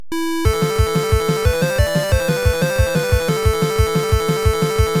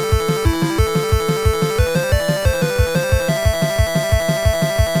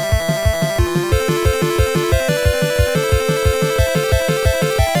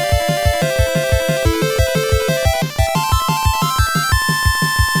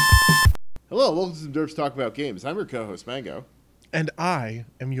welcome to some Derps Talk About Games. I'm your co-host, Mango. And I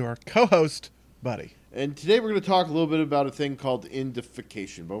am your co-host, Buddy. And today we're going to talk a little bit about a thing called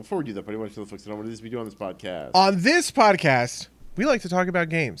Indiefication. But before we do that, Buddy, why don't you tell the folks what it is we do on this podcast? On this podcast, we like to talk about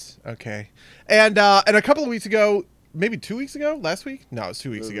games, okay? And a couple of weeks ago, maybe 2 weeks ago? Last week? No, it was 2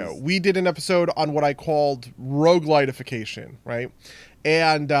 weeks ago. We did an episode on what I called roguelitification, right?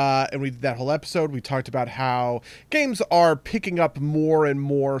 And we did that whole episode. We talked about how games are picking up more and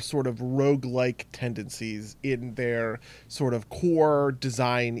more sort of roguelike tendencies in their sort of core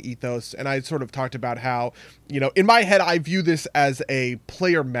design ethos. And I sort of talked about how, in my head, I view this as a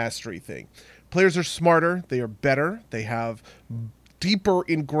player mastery thing. Players are smarter. They are better. They have deeper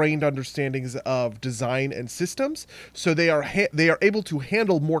ingrained understandings of design and systems, so they are able to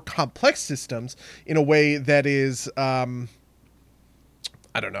handle more complex systems in a way that is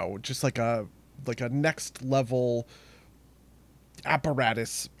I don't know, just like a next level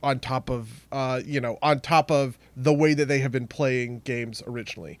apparatus on top of the way that they have been playing games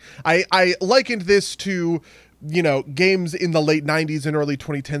originally. I likened this to games in the late 90s and early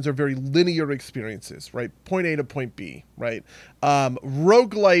 2010s are very linear experiences, right? Point A to point B, right?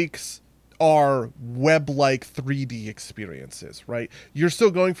 Roguelikes are web-like 3D experiences, right? You're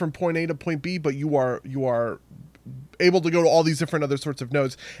still going from point A to point B, but you are able to go to all these different other sorts of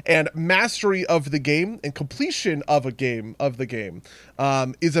nodes, and mastery of the game and completion of the game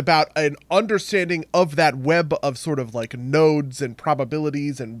is about an understanding of that web of sort of like nodes and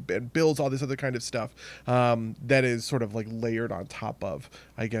probabilities and builds, all this other kind of stuff that is sort of like layered on top of,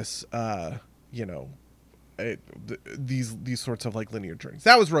 I guess, these sorts of like linear journeys.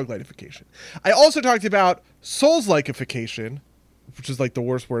 That was roguelitification. I also talked about Souls-likeification, which is like the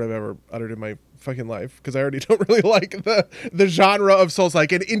worst word I've ever uttered in my fucking life, because I already don't really like the genre of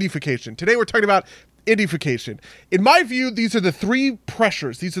Souls-like, and Indiefication. Today we're talking about Indiefication. In my view, these are the three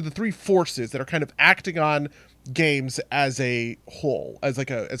pressures, these are the three forces that are kind of acting on games as a whole, as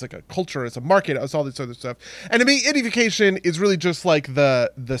like a culture, as a market, as all this other stuff. And to me, Indiefication is really just like the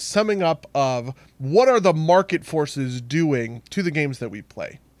summing up of what are the market forces doing to the games that we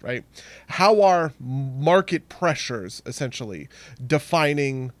play. Right? How are market pressures essentially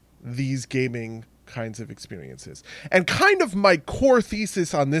defining these gaming kinds of experiences? And kind of my core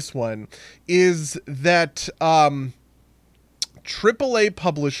thesis on this one is that AAA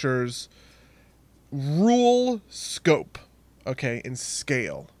publishers rule scope, okay, and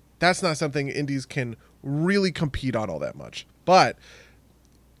scale. That's not something indies can really compete on all that much. But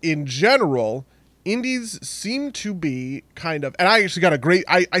in general, indies seem to be kind of, and I actually got a great,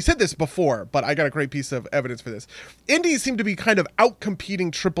 I said this before, but I got a great piece of evidence for this. Indies seem to be kind of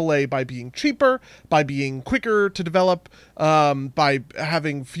out-competing AAA by being cheaper, by being quicker to develop, by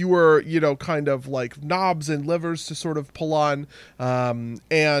having fewer, kind of like knobs and levers to sort of pull on,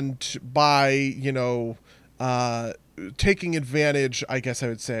 and by, taking advantage, I guess I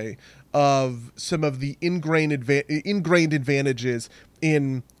would say, of some of the ingrained advantages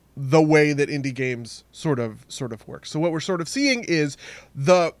in the way that indie games sort of work. So what we're sort of seeing is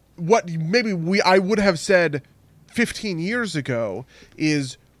what maybe I would have said 15 years ago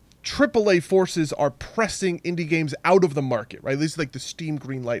is AAA forces are pressing indie games out of the market, right? At least like the Steam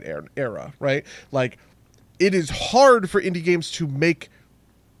Greenlight era, right? Like it is hard for indie games to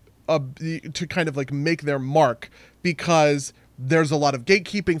kind of like make their mark, because there's a lot of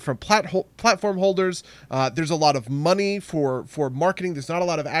gatekeeping from platform holders. There's a lot of money for marketing. There's not a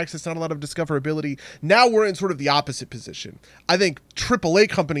lot of access, not a lot of discoverability. Now we're in sort of the opposite position. I think AAA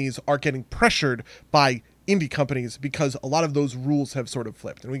companies are getting pressured by indie companies because a lot of those rules have sort of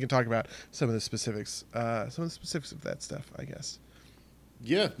flipped. And we can talk about some of the specifics of that stuff, I guess.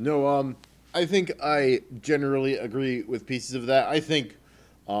 Yeah, no, I think I generally agree with pieces of that. I think,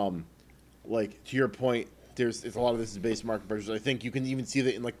 like, to your point, it's a lot of this is based market pressures. I think you can even see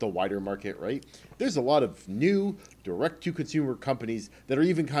that in like the wider market, right? There's a lot of new direct-to-consumer companies that are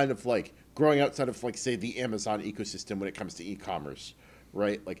even kind of like growing outside of like, say, the Amazon ecosystem when it comes to e-commerce,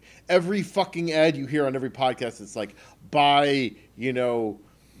 right? Like every fucking ad you hear on every podcast, it's like buy,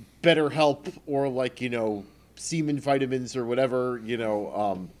 BetterHelp or like, semen vitamins or whatever,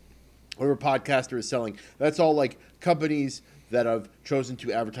 whatever podcaster is selling. That's all like companies that have chosen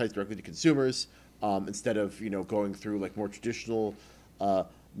to advertise directly to consumers. Instead of, going through like more traditional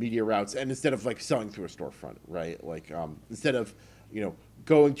media routes, and instead of like selling through a storefront, right? Like instead of,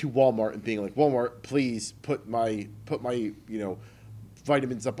 going to Walmart and being like, Walmart, please put my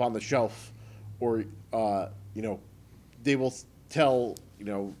vitamins up on the shelf, or they will tell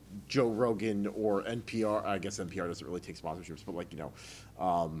Joe Rogan or NPR. I guess NPR doesn't really take sponsorships, but like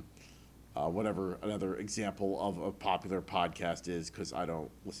whatever another example of a popular podcast is, because I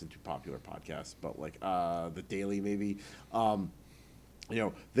don't listen to popular podcasts, but like the Daily maybe.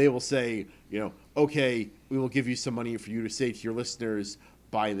 They will say, okay, we will give you some money for you to say to your listeners,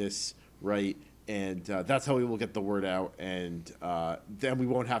 buy this, right? And that's how we will get the word out, and then we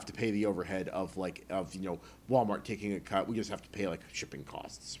won't have to pay the overhead of Walmart taking a cut. We just have to pay like shipping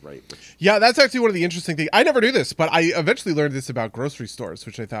costs, right? Yeah, that's actually one of the interesting things. I never knew this, but I eventually learned this about grocery stores,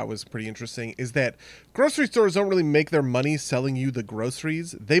 which I thought was pretty interesting, is that grocery stores don't really make their money selling you the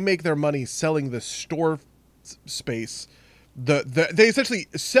groceries. They make their money selling the store space. They essentially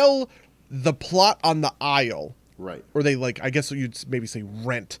sell the plot on the aisle. Right. Or they I guess you'd maybe say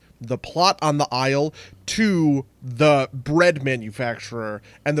rent the plot on the aisle to the bread manufacturer,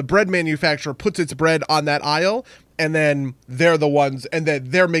 and the bread manufacturer puts its bread on that aisle, and then they're the ones, and then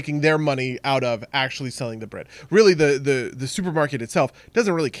they're making their money out of actually selling the bread. Really, the supermarket itself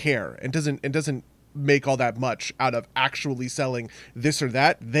doesn't really care and doesn't make all that much out of actually selling this or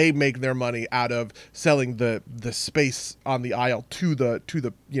that. They make their money out of selling the space on the aisle to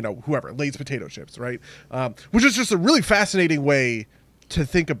the whoever, Lay's potato chips, right? Which is just a really fascinating way to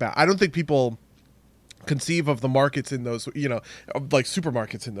think about. I don't think people conceive of the markets in those, like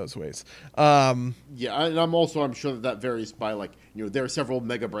supermarkets in those ways. Yeah, and I'm sure that varies by there are several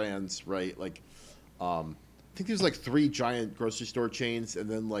mega brands, right? I think there's 3 giant grocery store chains, and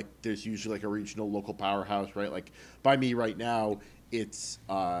then there's usually a regional local powerhouse, right? By me right now, it's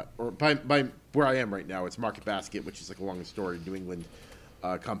or by where I am right now, it's Market Basket, which is along the store, New England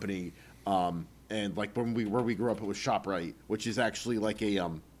company, and where we grew up, it was ShopRite, which is actually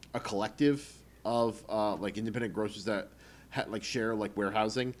a collective of independent grocers that share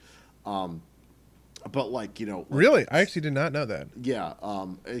warehousing. But really, I actually did not know that. Yeah,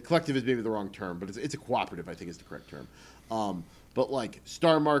 a collective is maybe the wrong term, but it's a cooperative, I think, is the correct term. But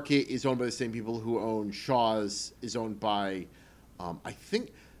Star Market is owned by the same people who own Shaw's, is owned by, I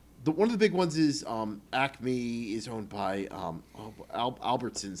think, one of the big ones is Acme is owned by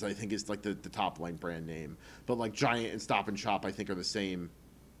Albertsons, I think is the top line brand name. But Giant and Stop and Shop, I think, are the same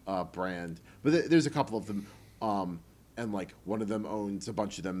brand. But there's a couple of them. And one of them owns a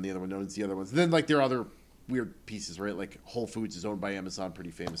bunch of them, and the other one owns the other ones. And then there are other weird pieces, right? Whole Foods is owned by Amazon pretty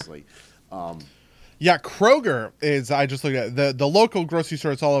famously. Yeah, Kroger is. I just looked at the local grocery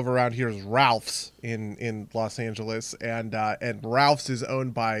store that's all over around here is Ralph's in Los Angeles, and Ralph's is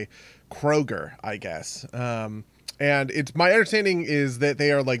owned by Kroger, I guess. And it's my understanding is that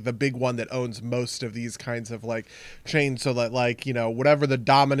they are the big one that owns most of these kinds of chains. So that whatever the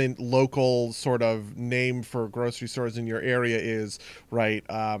dominant local sort of name for grocery stores in your area is, right?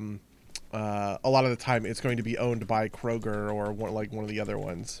 A lot of the time it's going to be owned by Kroger or one of the other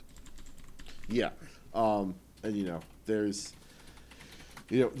ones. Yeah, and there's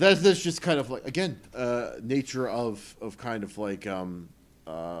that's just kind of again nature of kind of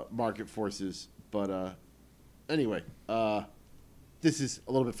market forces, but. Anyway, this is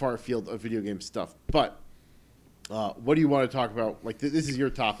a little bit far afield of video game stuff, but what do you want to talk about? This is your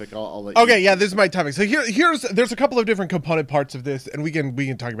topic. I'll let you. Okay, yeah, this is my topic. So there's a couple of different component parts of this, and we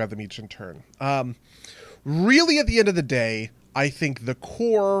can talk about them each in turn. Really, at the end of the day, I think the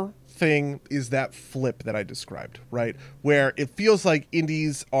core thing is that flip that I described, right? Where it feels like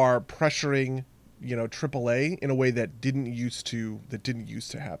indies are pressuring AAA in a way that didn't used to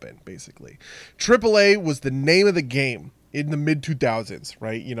happen, basically. AAA was the name of the game in the mid 2000s,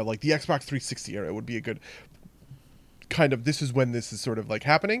 right? The Xbox 360 era would be a good kind of, this is when this is sort of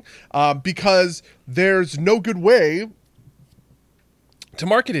happening, because there's no good way to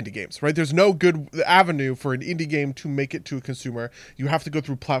market indie games, right? There's no good avenue for an indie game to make it to a consumer. You have to go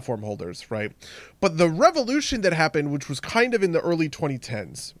through platform holders, right? But the revolution that happened, which was kind of in the early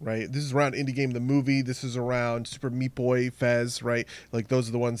 2010s, right? This is around Indie Game the movie. This is around Super Meat Boy, Fez, right? Those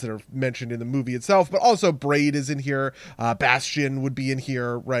are the ones that are mentioned in the movie itself. But also Braid is in here. Bastion would be in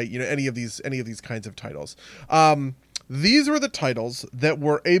here, right? Any of these kinds of titles. These were the titles that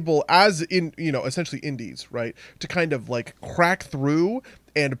were able, as in, essentially indies, right, to kind of crack through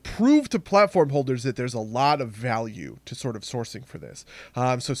and prove to platform holders that there's a lot of value to sort of sourcing for this.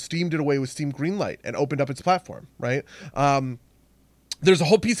 So Steam did away with Steam Greenlight and opened up its platform, right? There's a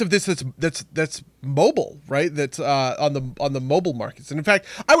whole piece of this that's mobile, right? That's on the mobile markets. And in fact,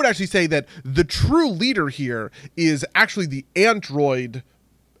 I would actually say that the true leader here is actually the Android.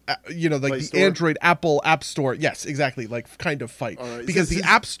 Play the Store? Android Apple App Store. Yes, exactly. Kind of fight. Right. Because the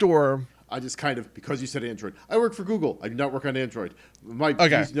App Store. I just kind of, because you said Android, I work for Google. I do not work on Android.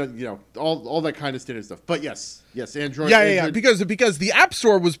 Okay. All that kind of standard stuff. But yes, Android. Yeah, Android. because the App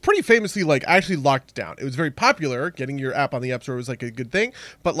Store was pretty famously like actually locked down. It was very popular. Getting your app on the App Store was like a good thing,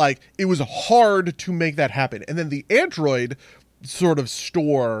 but like it was hard to make that happen. And then the Android sort of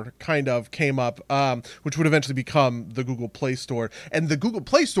store kind of came up, which would eventually become the Google Play Store. And the Google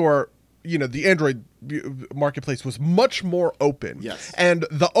Play Store, the Android marketplace was much more open. Yes. And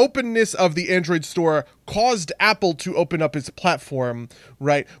the openness of the Android store caused Apple to open up its platform,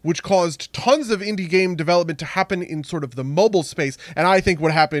 right? Which caused tons of indie game development to happen in sort of the mobile space. And I think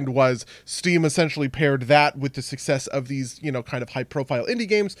what happened was Steam essentially paired that with the success of these, kind of high profile indie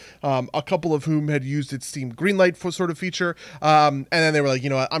games, a couple of whom had used its Steam Greenlight for sort of feature. And then they were like,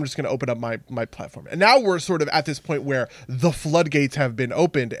 I'm just going to open up my platform. And now we're sort of at this point where the floodgates have been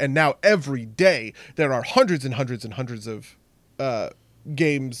opened. And now every day there are hundreds and hundreds and hundreds of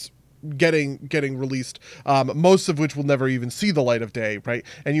games getting released, most of which will never even see the light of day, right?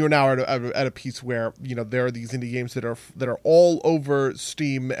 And you are now at a piece where there are these indie games that are all over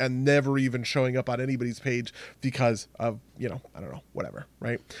Steam and never even showing up on anybody's page because of I don't know, whatever,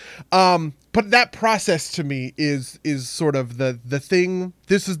 right? But that process to me is sort of the thing.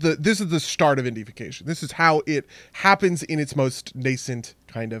 This is the start of Indiefication. This is how it happens in its most nascent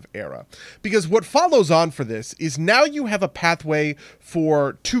kind of era. Because what follows on for this is now you have a pathway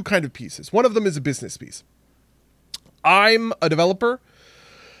for two kind of pieces. One of them is a business piece. I'm a developer.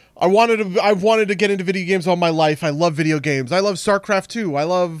 I've wanted to get into video games all my life. I love video games. I love StarCraft 2. I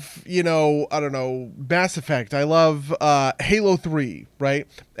love, Mass Effect. I love Halo 3, right?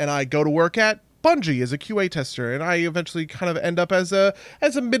 And I go to work at Bungie as a QA tester, and I eventually kind of end up as a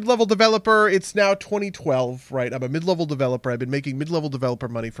mid-level developer. It's now 2012, right? I'm a mid-level developer. I've been making mid-level developer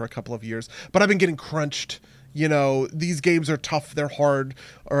money for a couple of years, but I've been getting crunched. These games are tough, they're hard,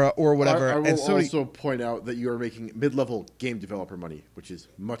 or whatever. I will also point out that you are making mid-level game developer money, which is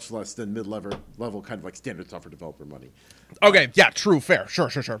much less than mid-level kind of like standard software developer money. Okay, yeah, true, fair,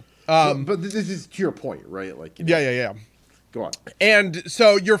 sure. But this is to your point, right? Like, yeah. Go on. And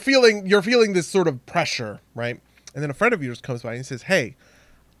so you're feeling this sort of pressure, right? And then a friend of yours comes by and says, "Hey,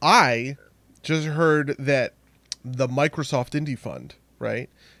 I just heard that the Microsoft Indie Fund, right,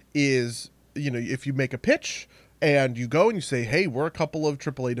 is, if you make a pitch and you go and you say, hey, we're a couple of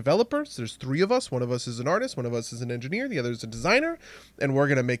AAA developers. There's three of us. One of us is an artist. One of us is an engineer. The other is a designer. And we're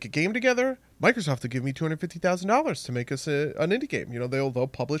going to make a game together. Microsoft will give me $250,000 to make us an indie game. They'll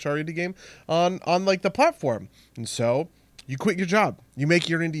publish our indie game on like the platform. And so you quit your job. You make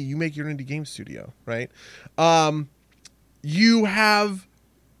your indie game studio, right? You have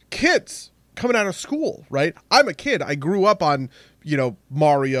kids coming out of school, right? I'm a kid. I grew up on,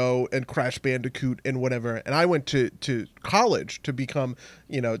 Mario and Crash Bandicoot and whatever. And I went to college to become,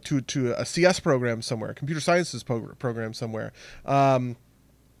 to a CS program somewhere, a computer sciences program somewhere.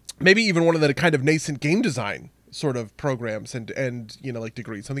 Maybe even one of the kind of nascent game design sort of programs and like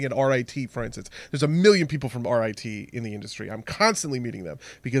degrees, something at RIT, for instance. There's a million people from RIT in the industry. I'm constantly meeting them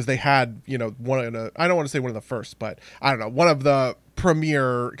because they had, I don't want to say one of the first, but I don't know, one of the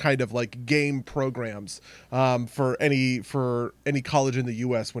premier kind of like game programs for any college in the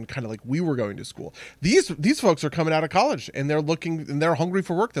US when kind of like we were going to school. These folks are coming out of college and they're hungry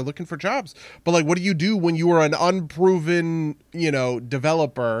for work. They're looking for jobs. But like, what do you do when you are an unproven,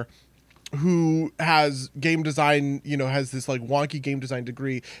 developer who has game design, has this like wonky game design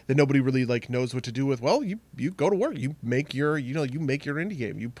degree that nobody really like knows what to do with? Well, you go to work, you make your indie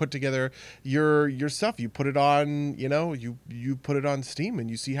game, you put together your stuff, you put it on, you put it on Steam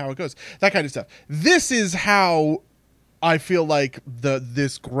and you see how it goes, that kind of stuff. This is how I feel like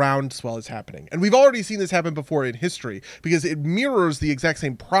this groundswell is happening. And we've already seen this happen before in history because it mirrors the exact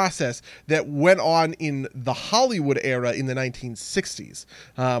same process that went on in the Hollywood era in the 1960s,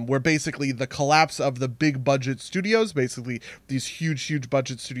 where basically the collapse of the big budget studios, basically these huge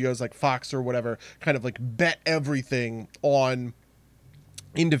budget studios like Fox or whatever, kind of like bet everything on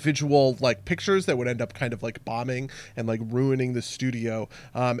individual like pictures that would end up kind of like bombing and like ruining the studio.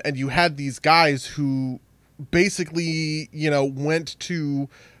 And you had these guys who basically, went to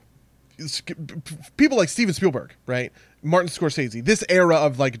people like Steven Spielberg, right? Martin Scorsese, this era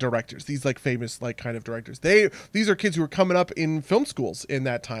of like directors, these like famous like kind of directors. These are kids who were coming up in film schools in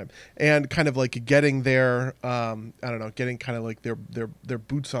that time and kind of like getting their getting kind of like their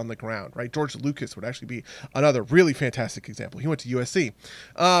boots on the ground, right? George Lucas would actually be another really fantastic example. He went to USC.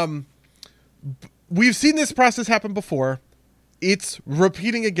 We've seen this process happen before. It's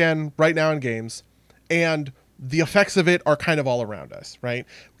repeating again right now in games. And the effects of it are kind of all around us, right?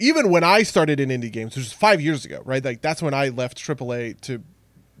 Even when I started in indie games, which was 5 years ago, right? Like that's when I left AAA to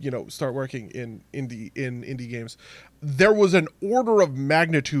start working in indie games, there was an order of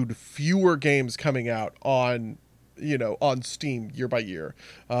magnitude fewer games coming out on Steam year by year,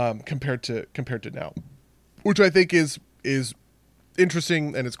 compared to now, which I think is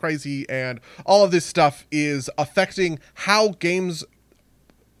interesting, and it's crazy, and all of this stuff is affecting how games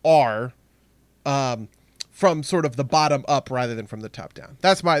are, from sort of the bottom up rather than from the top down.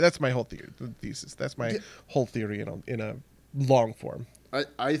 That's my whole thesis. That's my whole theory in a long form.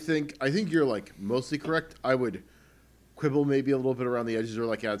 I think you're like mostly correct. I would quibble maybe a little bit around the edges, or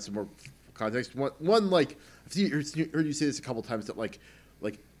like add some more context. One like I've heard you say this a couple times, that like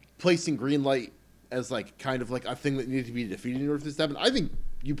placing Greenlight as like kind of like a thing that needed to be defeated in order for this to happen. I think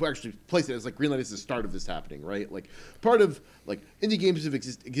you actually place it as like Greenlight is the start of this happening, right? Like part of like indie games have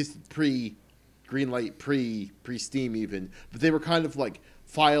existed pre Greenlight, pre Steam even, but they were kind of like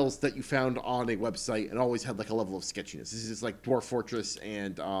files that you found on a website and always had like a level of sketchiness. This is like Dwarf Fortress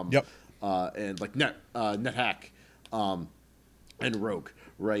and like NetHack, and Rogue,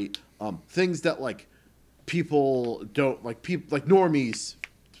 right? Things that like people don't like, normies,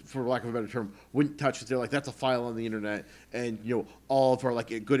 for lack of a better term, wouldn't touch it. They're like, that's a file on the internet, and all of our like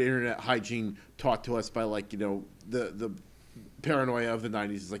good internet hygiene taught to us by like the paranoia of the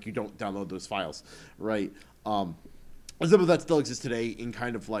 90s is like, you don't download those files, right? Some of that still exists today in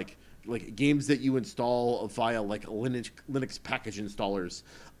kind of like games that you install via like Linux package installers,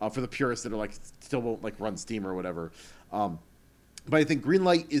 for the purists that are like still won't like run Steam or whatever. But I think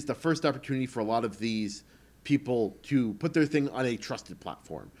Greenlight is the first opportunity for a lot of these people to put their thing on a trusted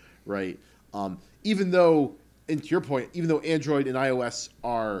platform, right? Even though, and to your point, even though Android and iOS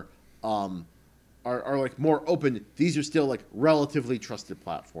are like more open, these are still like relatively trusted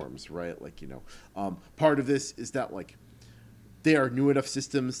platforms, right? Like, part of this is that like they are new enough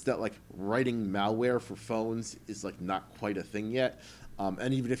systems that like writing malware for phones is like not quite a thing yet.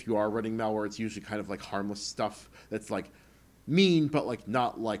 And even if you are running malware, it's usually kind of like harmless stuff that's like mean, but like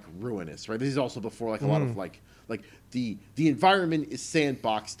not like ruinous, right? This is also before like a lot of like the environment is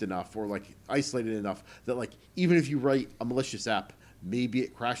sandboxed enough or like isolated enough that like even if you write a malicious app, maybe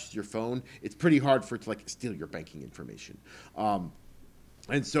it crashes your phone, it's pretty hard for it to like steal your banking information.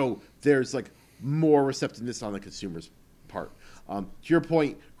 And so there's like more receptiveness on the consumer's part. To your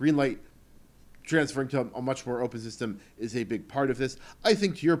point, Greenlight transferring to a much more open system is a big part of this. I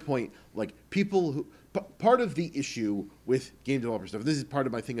think to your point, like people who, part of the issue with game developer stuff, this is part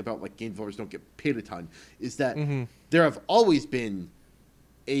of my thing about like game developers don't get paid a ton, is that there have always been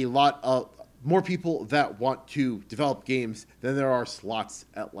a lot of more people that want to develop games than there are slots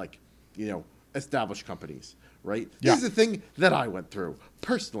at like, established companies, right? Yeah. This is the thing that I went through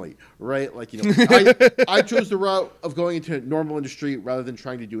personally, right? Like, I chose the route of going into a normal industry rather than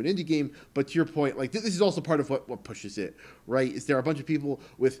trying to do an indie game. But to your point, like this is also part of what pushes it, right? Is there a bunch of people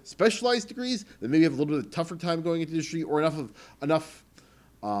with specialized degrees that maybe have a little bit of a tougher time going into industry, or enough,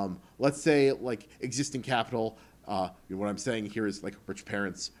 let's say like existing capital. What I'm saying here is like rich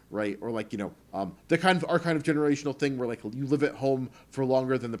parents, right? Or like, the kind of generational thing where like you live at home for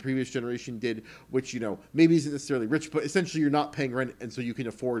longer than the previous generation did, which, maybe isn't necessarily rich, but essentially you're not paying rent. And so you can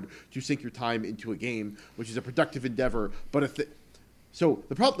afford to sink your time into a game, which is a productive endeavor. But so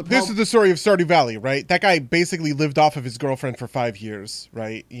the problem. This is the story of Stardew Valley, right? That guy basically lived off of his girlfriend for 5 years,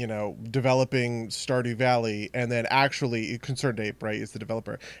 right? Developing Stardew Valley, and then actually Concerned Ape, right, is the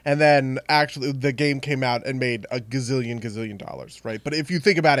developer, and then actually the game came out and made a gazillion dollars, right? But if you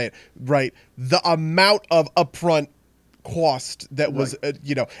think about it, right, the amount of upfront cost that was, and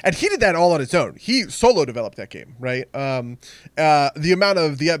he did that all on his own. He solo developed that game, right? The amount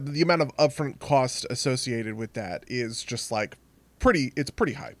of upfront cost associated with that is just like. It's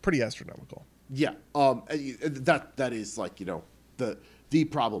pretty high, pretty astronomical. Yeah. That is like, the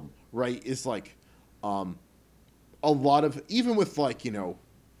problem, right? Is like, a lot of, even with like,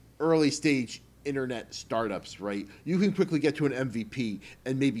 early stage internet startups, right? You can quickly get to an MVP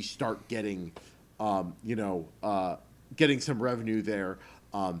and maybe start getting, getting some revenue there.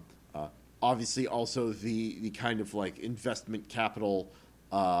 Obviously also the kind of like investment capital,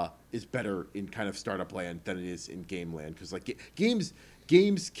 is better in kind of startup land than it is in game land, because like games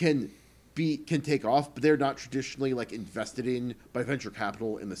can take off, but they're not traditionally like invested in by venture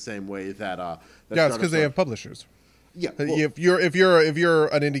capital in the same way that it's because they have publishers. Yeah, well, if you're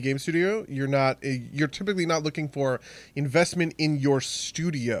an indie game studio, you're typically not looking for investment in your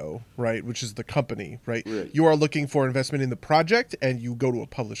studio, right? Which is the company, right? You are looking for investment in the project, and you go to a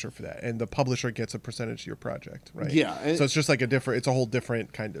publisher for that, and the publisher gets a percentage of your project, right? Yeah, so it's just like it's a whole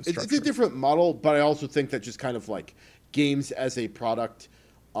different kind of structure. It's a different model, but I also think that just kind of like games as a product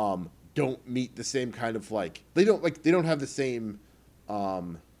don't meet the same kind of like they don't have the same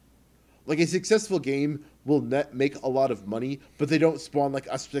like a successful game will make a lot of money, but they don't spawn like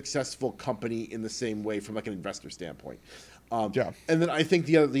a successful company in the same way from like an investor standpoint. Yeah. And then I think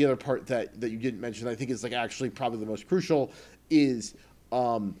the other part that you didn't mention, I think is like actually probably the most crucial, is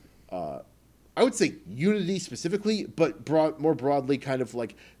I would say Unity specifically, but more broadly, kind of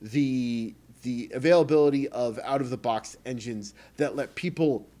like the availability of out of the box engines that let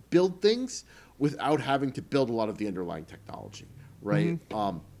people build things without having to build a lot of the underlying technology, right?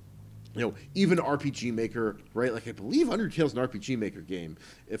 Even RPG Maker, right? Like I believe Undertale's an RPG Maker game,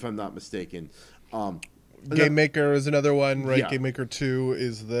 if I'm not mistaken. Game Maker is another one, right? Yeah. Game Maker 2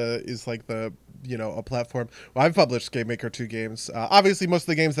 is like the a platform. Well, I've published Game Maker 2 games. Obviously, most of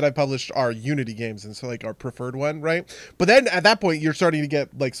the games that I've published are Unity games, and so like our preferred one, right? But then at that point, you're starting to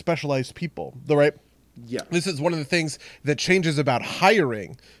get like specialized people, right? Yeah. This is one of the things that changes about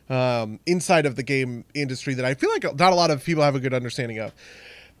hiring inside of the game industry that I feel like not a lot of people have a good understanding of.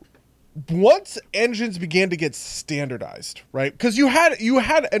 Once engines began to get standardized, right? Because you had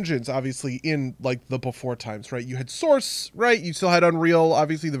engines obviously in like the before times, right? You had Source, right? You still had Unreal,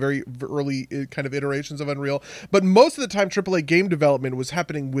 obviously the very early kind of iterations of Unreal, but most of the time AAA game development was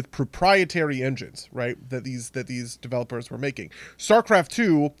happening with proprietary engines, right? That these developers were making. StarCraft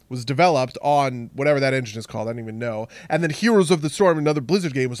 2 was developed on whatever that engine is called, I don't even know. And then Heroes of the Storm, another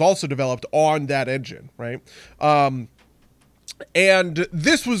Blizzard game, was also developed on that engine, right? And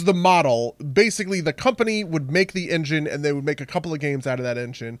this was the model. Basically, the company would make the engine and they would make a couple of games out of that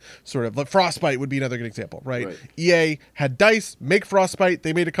engine. Sort of like Frostbite would be another good example, right? EA had DICE make Frostbite.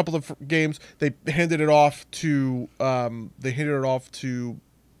 They made a couple of games. They handed it off to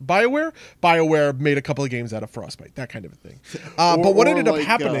BioWare. BioWare made a couple of games out of Frostbite, that kind of a thing. But what ended up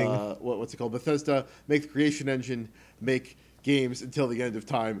happening? What's it called? Bethesda make the creation engine, make games until the end of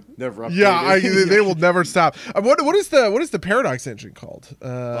time, never updated. Yeah, they will never stop. What is the Paradox engine called?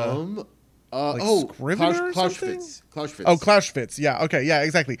 Scrivener Clash Fits. Oh, Clash Fits. Yeah. Okay. Yeah.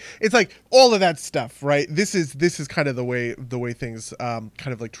 Exactly. It's like all of that stuff, right? This is kind of the way things kind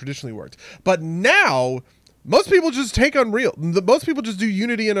of like traditionally worked. But now most people just take Unreal. Most people just do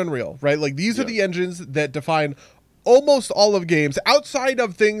Unity and Unreal, right? Like these are the engines that define almost all of games outside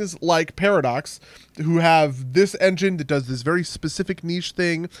of things like Paradox, who have this engine that does this very specific niche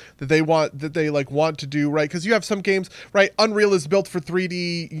thing that they want to do, right? Because you have some games, right? Unreal is built for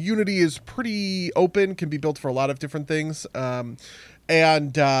 3D. Unity is pretty open, can be built for a lot of different things. And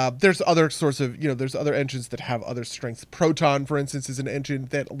there's other sorts of, there's other engines that have other strengths. Proton, for instance, is an engine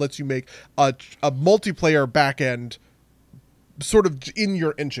that lets you make a multiplayer backend sort of in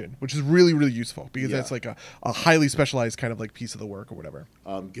your engine, which is really, really useful because that's like a highly specialized kind of like piece of the work or whatever.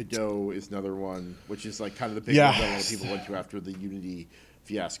 Godot is another one, which is like kind of the big one that a lot of people went to after the Unity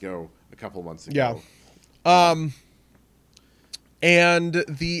fiasco a couple months ago. Yeah. And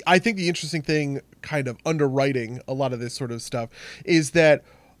I think the interesting thing kind of underwriting a lot of this sort of stuff is that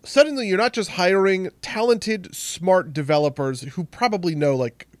suddenly you're not just hiring talented, smart developers who probably know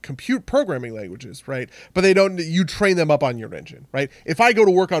like compute programming languages, right? But you train them up on your engine, right? If I go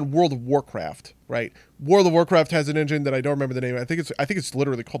to work on World of Warcraft, right? World of Warcraft has an engine that I don't remember the name. I think it's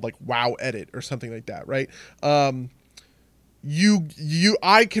literally called like WoW Edit or something like that, right? I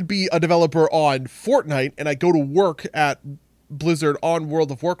could be a developer on Fortnite and I go to work at Blizzard on World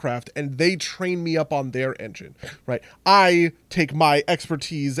of Warcraft and they train me up on their engine, right? I take my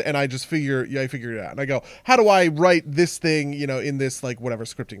expertise and I just figure it out. And I go, how do I write this thing, in this like whatever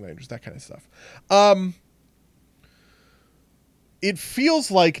scripting language, that kind of stuff. It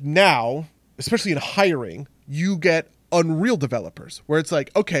feels like now, especially in hiring, you get Unreal developers where it's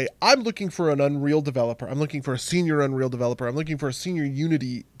like, okay, I'm looking for an Unreal developer. I'm looking for a senior Unreal developer. I'm looking for a senior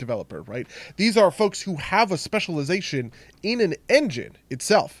Unity developer, right? These are folks who have a specialization in an engine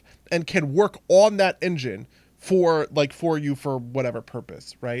itself and can work on that engine for you for whatever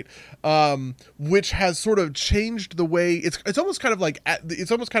purpose, right? Which has sort of changed the way it's almost kind of like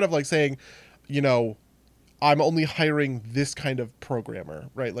saying, I'm only hiring this kind of programmer,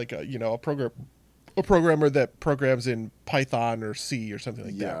 right? Like a programmer that programs in Python or C or something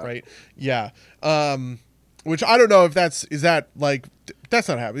like that, right? Yeah. Which I don't know if that's not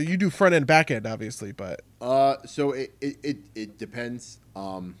happening. You do front end, back end, obviously, but so it depends.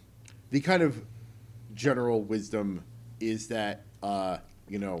 The kind of general wisdom is that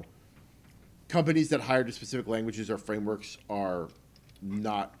companies that hire to specific languages or frameworks are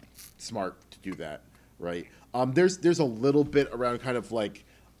not smart to do that, right? There's a little bit around kind of like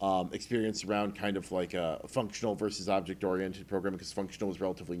experience around kind of like functional versus object-oriented programming, because functional was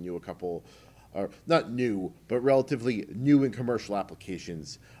relatively new not new, but relatively new in commercial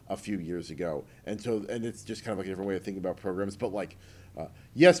applications a few years ago. And it's just kind of like a different way of thinking about programs. But like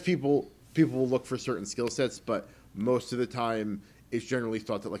Yes, people will look for certain skill sets, but most of the time, it's generally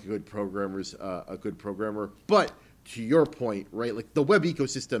thought that like a good programmer's a good programmer. But to your point, right, like the web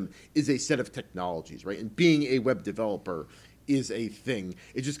ecosystem is a set of technologies, right, and being a web developer is a thing.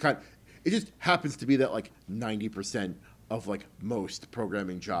 It just happens to be that like 90% of like most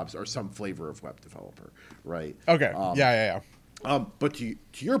programming jobs are some flavor of web developer, right? Okay. Yeah. But to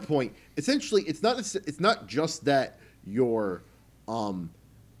your point, essentially, it's not just that you're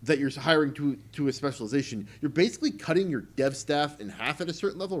hiring to a specialization. You're basically cutting your dev staff in half at a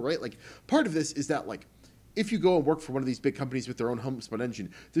certain level, right? Like part of this is that like if you go and work for one of these big companies with their own HomeSpot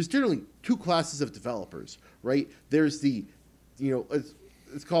engine, there's generally two classes of developers, right? There's the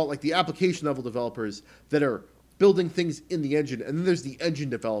let's call it like the application level developers that are building things in the engine, and then there's the engine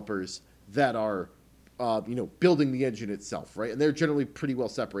developers that are building the engine itself, right? And they're generally pretty well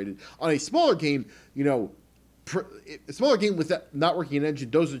separated. On a smaller game, a smaller game with that not working an engine,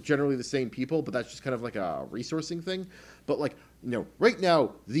 those are generally the same people, but that's just kind of like a resourcing thing. But like, right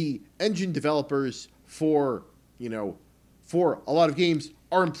now, the engine developers for a lot of games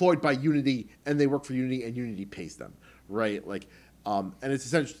are employed by Unity, and they work for Unity, and Unity pays them, right? Like, and it's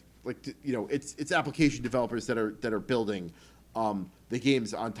essentially like, it's application developers that are building the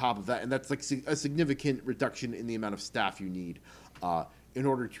games on top of that, and that's like a significant reduction in the amount of staff you need in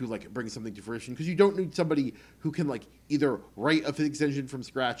order to like bring something to fruition, because you don't need somebody who can like either write a physics engine from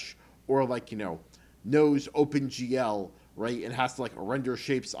scratch or like knows OpenGL, right, and has to like render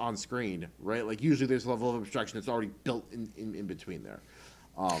shapes on screen, right? Like usually there's a level of abstraction that's already built in between there.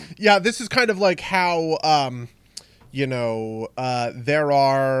 Yeah, this is kind of like how there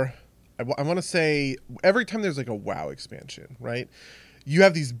are, I want to say every time there's like a WoW expansion, right? You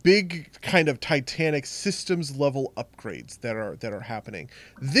have these big kind of Titanic systems level upgrades that are happening.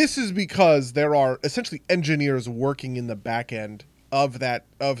 This is because there are essentially engineers working in the back end of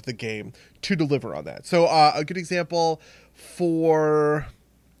the game to deliver on that. So a good example for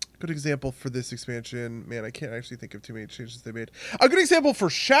this expansion, man, I can't actually think of too many changes they made. A good example for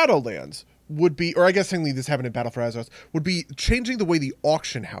Shadowlands would be, or I guess technically this happened in Battle for Azeroth, would be changing the way the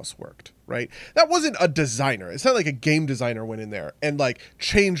auction house worked, right? That wasn't a designer. It's not like a game designer went in there and like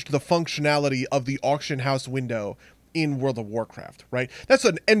changed the functionality of the auction house window in World of Warcraft, right? That's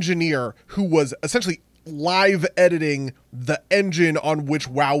an engineer who was essentially live editing the engine on which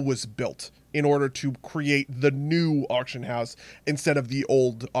WoW was built in order to create the new auction house instead of the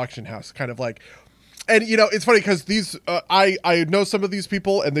old auction house, kind of like. And it's funny because these I know some of these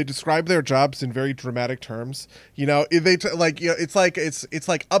people, and they describe their jobs in very dramatic terms. It's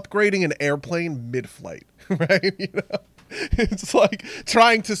like upgrading an airplane mid-flight, right? It's like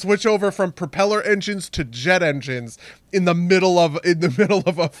trying to switch over from propeller engines to jet engines in the middle of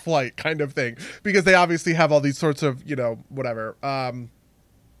a flight, kind of thing, because they obviously have all these sorts of whatever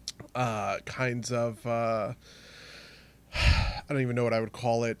kinds of. I don't even know what I would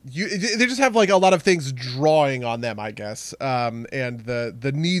call it. They just have like a lot of things drawing on them, I guess, and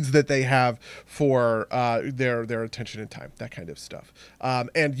the needs that they have for their attention and time, that kind of stuff.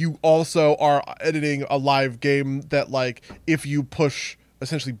 And you also are editing a live game that, like, if you push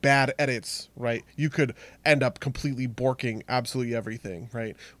essentially bad edits, right, you could end up completely borking absolutely everything,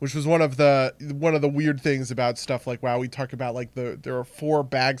 right? Which was one of the weird things about stuff like WoW. We talk about like there are 4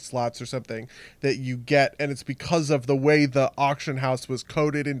 bag slots or something that you get, and it's because of the way the auction house was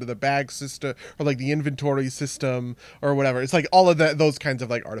coded into the bag system or like the inventory system or whatever. It's like all of those kinds of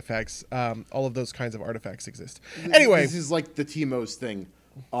like artifacts. All of those kinds of artifacts exist. Anyway, this is like the Teemos thing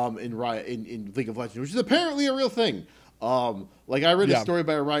in Riot in League of Legends, which is apparently a real thing. Like I read a story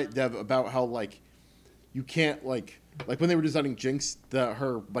by a Riot dev about how like you can't like when they were designing Jinx,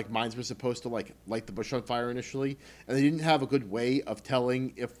 her like mines were supposed to like light the bush on fire initially, and they didn't have a good way of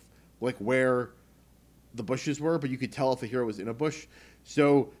telling if like where the bushes were, but you could tell if a hero was in a bush.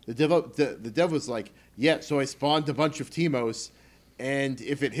 So the dev was like, yeah, so I spawned a bunch of Teemos, and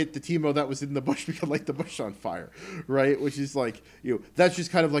if it hit the Teemo that was in the bush, we could light the bush on fire, right? Which is like, that's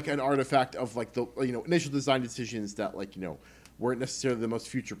just kind of like an artifact of like the, initial design decisions that like, weren't necessarily the most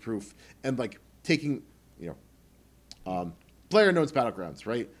future-proof, and like taking, PlayerUnknown's Battlegrounds,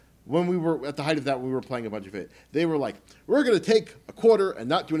 right? When we were at the height of that, we were playing a bunch of it. They were like, we're going to take a quarter and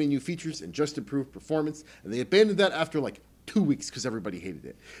not do any new features and just improve performance. And they abandoned that after like 2 weeks because everybody hated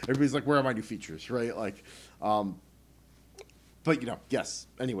it. Everybody's like, where are my new features, right? Like, but yes.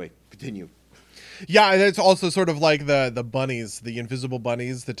 Anyway, continue. Yeah, and it's also sort of like the bunnies, the invisible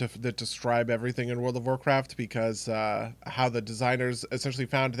bunnies that describe everything in World of Warcraft, because how the designers essentially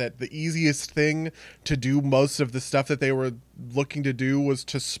found that the easiest thing to do most of the stuff that they were looking to do was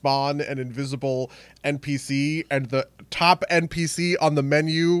to spawn an invisible NPC, and the top NPC on the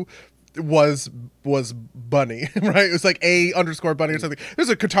menu was bunny, right? It was like A_bunny or something. There's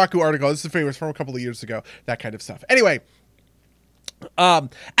a Kotaku article. This is famous from a couple of years ago. That kind of stuff. Anyway.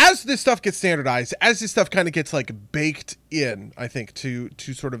 As this stuff gets standardized, as this stuff kind of gets like baked in, I think, to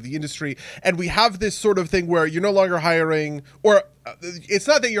sort of the industry, and we have this sort of thing where you're no longer hiring, or it's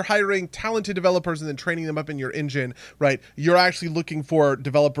not that you're hiring talented developers and then training them up in your engine, right? You're actually looking for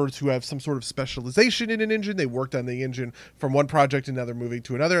developers who have some sort of specialization in an engine. They worked on the engine from one project to another, moving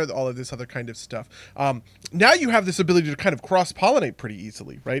to another, all of this other kind of stuff. Now you have this ability to kind of cross-pollinate pretty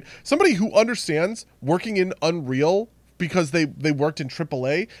easily, right? Somebody who understands working in Unreal because they worked in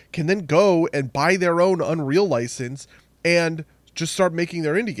AAA can then go and buy their own Unreal license and just start making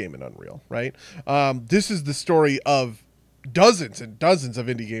their indie game in Unreal, right? This is the story of dozens and dozens of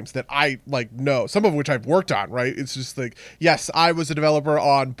indie games that I know, some of which I've worked on, right? It's just like, yes, I was a developer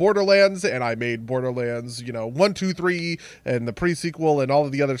on Borderlands, and I made Borderlands, 1, 2, 3, and the pre-sequel, and all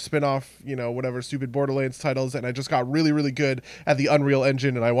of the other spin-off, whatever stupid Borderlands titles, and I just got really, really good at the Unreal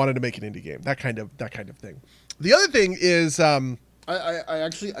Engine, and I wanted to make an indie game. That kind of thing. The other thing is, I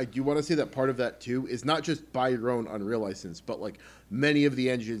do want to say that part of that too is not just buy your own Unreal license, but like many of the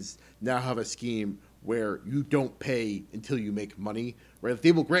engines now have a scheme where you don't pay until you make money, right?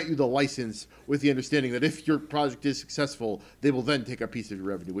 They will grant you the license with the understanding that if your project is successful, they will then take a piece of your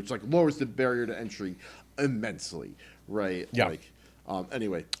revenue, which like lowers the barrier to entry immensely, right? Yeah.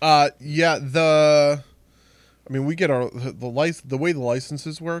 Anyway. We get the way the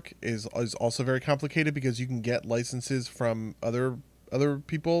licenses work is also very complicated, because you can get licenses from other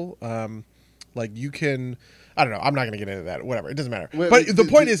people. Like you can, I don't know, I'm not going to get into that. Whatever, it doesn't matter. The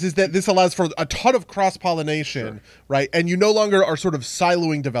point is that this allows for a ton of cross-pollination, sure, right? And you no longer are sort of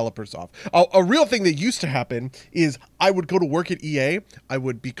siloing developers off. A real thing that used to happen is I would go to work at EA, I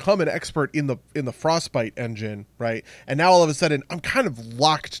would become an expert in the Frostbite engine, right? And now all of a sudden I'm kind of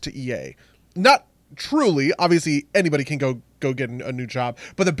locked to EA. Not truly, obviously anybody can go get a new job,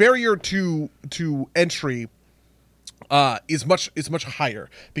 but the barrier to entry is much higher,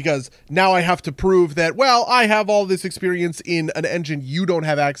 because now I have to prove that, well, I have all this experience in an engine you don't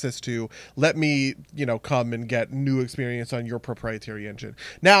have access to. Let me, come and get new experience on your proprietary engine.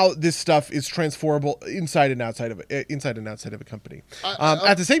 Now this stuff is transferable inside and outside of a company.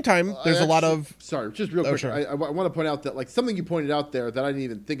 At the same time, there's a lot of... Sorry, just real quick. Sure. I want to point out that something you pointed out there that I didn't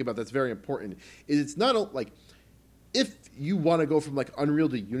even think about that's very important is it's not if you want to go from Unreal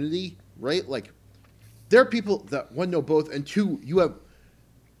to Unity, right? There are people that, one, know both, and two,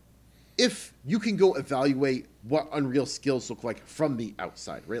 if you can go evaluate what Unreal skills look like from the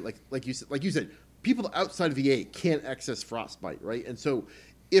outside, right? Like you said, people outside of EA can't access Frostbite, right? And so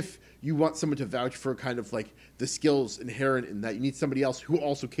if you want someone to vouch for kind of the skills inherent in that, you need somebody else who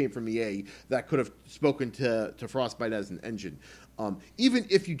also came from EA that could have spoken to Frostbite as an engine. Even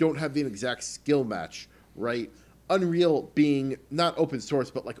if you don't have the exact skill match, right? Unreal being not open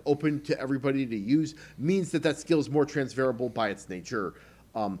source, but open to everybody to use, means that skill is more transferable by its nature,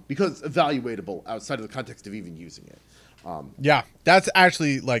 because it's evaluatable outside of the context of even using it. Yeah, that's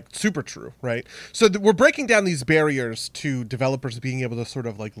actually super true, right? So we're breaking down these barriers to developers being able to sort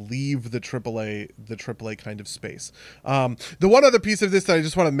of leave the AAA kind of space. The one other piece of this that I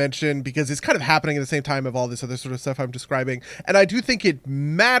just want to mention, because it's kind of happening at the same time of all this other sort of stuff I'm describing, and I do think it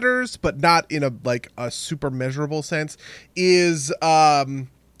matters, but not in a super measurable sense, is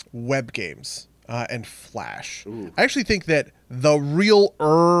web games and Flash. Ooh. I actually think that the real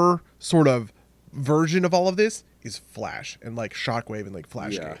sort of version of all of this is Flash and Shockwave and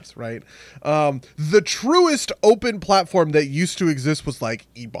Flash games, right? The truest open platform that used to exist was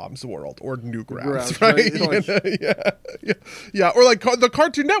eBaum's World or Newgrounds, right? Yeah, or the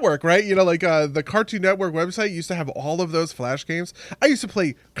Cartoon Network, right? The Cartoon Network website used to have all of those Flash games. I used to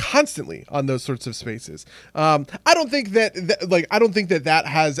play constantly on those sorts of spaces. I don't think that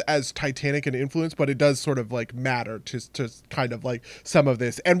has as titanic an influence, but it does sort of matter to kind of some of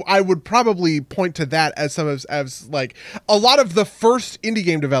this, and I would probably point to that as a lot of the first indie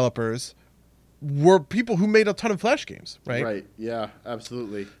game developers were people who made a ton of Flash games, right? Right. Yeah,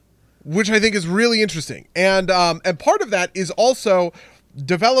 absolutely. Which I think is really interesting. And part of that is also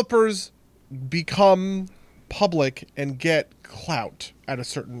developers become public and get clout at a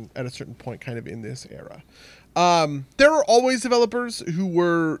certain point, kind of in this era. There are always developers who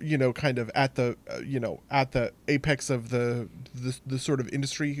were, kind of at the apex of the sort of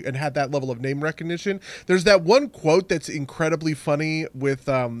industry and had that level of name recognition. There's that one quote that's incredibly funny with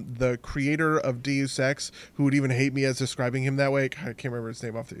the creator of Deus Ex, who would even hate me as describing him that way. I can't remember his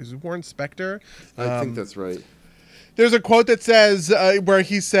name off. Is it Warren Spector? I think that's right. There's a quote that says, where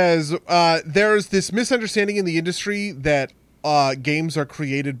he says, there's this misunderstanding in the industry that games are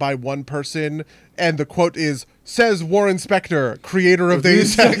created by one person, and the quote is, says Warren Spector, creator of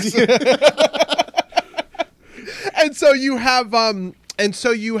Deus Ex. And so you have Will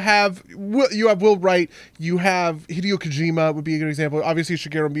Wright, you have Hideo Kojima would be a good example. Obviously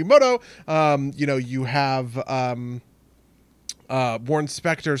Shigeru Miyamoto. You have Warren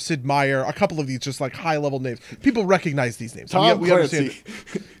Spector, Sid Meier, a couple of these just like high level names. People recognize these names. Tom we Clancy.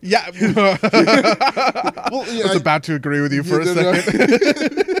 Yeah. I was about to agree with you for a second.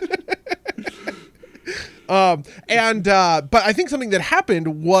 But I think something that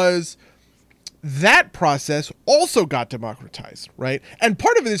happened was that process also got democratized, right? And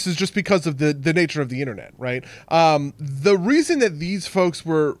part of this is just because of the nature of the internet, right? The reason that these folks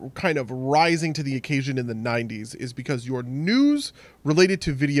were kind of rising to the occasion in the 90s is because your news related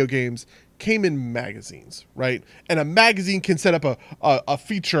to video games came in magazines, right? And a magazine can set up a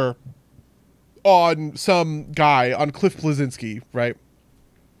feature on some guy, on Cliff Bleszinski, right?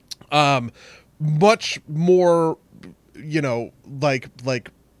 Much more,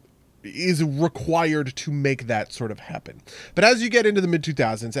 is required to make that sort of happen. But as you get into the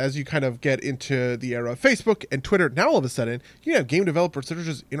mid-2000s, as you kind of get into the era of Facebook and Twitter, now all of a sudden, you have game developers that are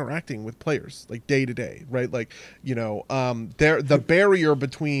just interacting with players, like day to day, right? Like, the barrier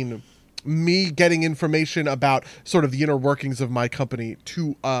between me getting information about sort of the inner workings of my company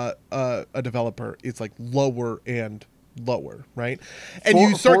to a developer is like lower and lower, right? And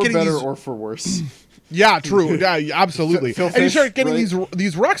you start getting better these, or for worse. Yeah, true. Yeah, absolutely. Phil and you Fish, start getting right?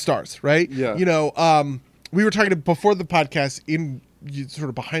 these rock stars, right? Yeah. We were talking before the podcast sort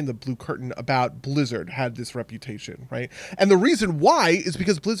of behind the blue curtain about Blizzard had this reputation, right? And the reason why is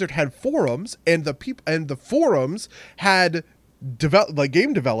because Blizzard had forums, and the forums had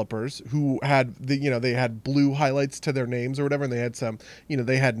game developers who had they had blue highlights to their names or whatever, and they had some,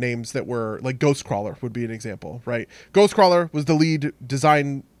 they had names that were like Ghostcrawler would be an example, right? Ghostcrawler was the lead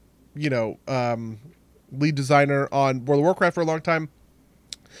designer on World of Warcraft for a long time.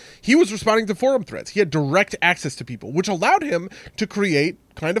 He was responding to forum threads. He had direct access to people, which allowed him to create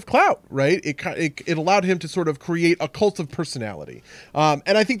kind of clout, right? It allowed him to sort of create a cult of personality.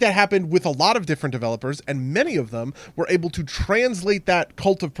 And I think that happened with a lot of different developers, and many of them were able to translate that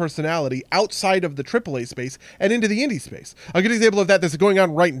cult of personality outside of the AAA space and into the indie space. A good example of that that's going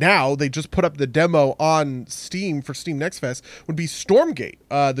on right now, they just put up the demo on Steam for Steam Next Fest, would be Stormgate.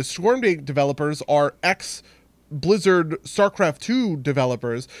 The Stormgate developers are Blizzard StarCraft 2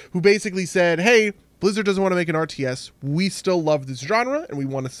 developers who basically said, hey, Blizzard doesn't want to make an RTS. We still love this genre, and we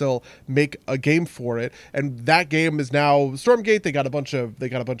want to still make a game for it. And that game is now Stormgate. They got a bunch of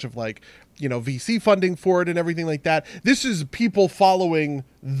like, VC funding for it and everything like that. This is people following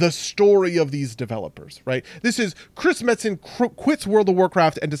the story of these developers, right? This is Chris Metzen quits World of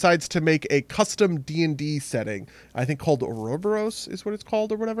Warcraft and decides to make a custom D&D setting, I think called Ouroboros is what it's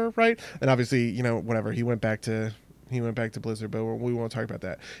called or whatever, right? And obviously, whatever, he went back to Blizzard, but we won't talk about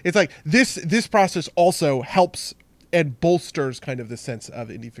that. It's like this process also helps and bolsters kind of the sense of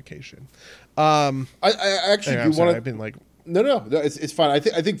Indiefication. I actually do want to. I've been like. No, it's fine. I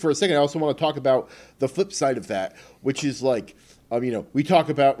think for a second I also want to talk about the flip side of that, which is like, we're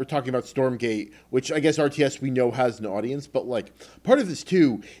talking about Stormgate, which I guess RTS we know has an audience, but like part of this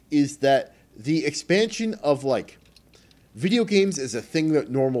too is that the expansion of like video games is a thing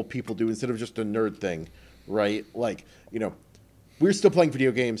that normal people do instead of just a nerd thing, right? Like, we're still playing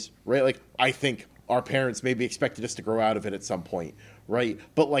video games, right? Like, I think our parents maybe expected us to grow out of it at some point, right?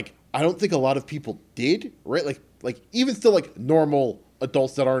 But like, I don't think a lot of people did, right? Like even still like normal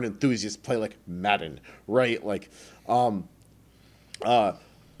adults that aren't enthusiasts play like Madden, right? Like, or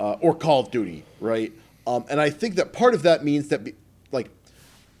Call of Duty, right? And I think that part of that means that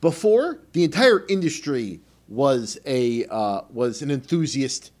before, the entire industry was an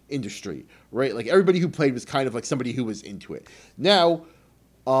enthusiast industry, right? Like everybody who played was kind of like somebody who was into it. Now,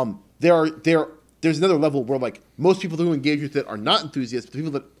 there's another level where like most people who engage with it are not enthusiasts, but the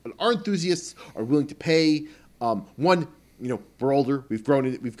people that are enthusiasts are willing to pay. One, we're older, we've grown,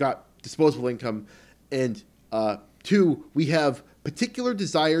 we've got disposable income, and two, we have particular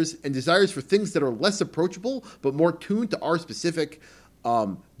desires for things that are less approachable but more tuned to our specific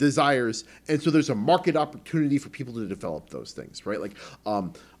desires, and so there's a market opportunity for people to develop those things, right? Like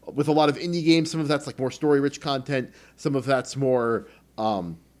with a lot of indie games, some of that's like more story-rich content, some of that's more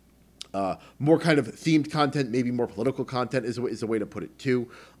more kind of themed content, maybe more political content is a way to put it too.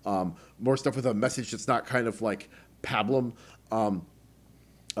 More stuff with a message that's not kind of like pablum.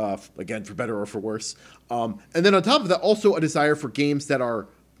 Again, for better or for worse. And then on top of that, also a desire for games that are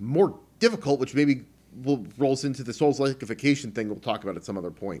more difficult, which maybe rolls into the Souls-likeification thing we'll talk about at some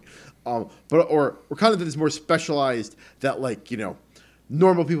other point. Or kind of that is more specialized that, like, you know,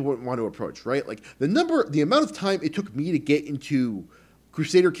 normal people wouldn't want to approach, right? Like the amount of time it took me to get into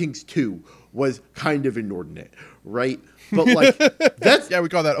Crusader Kings 2 was kind of inordinate, right? But like that's yeah, we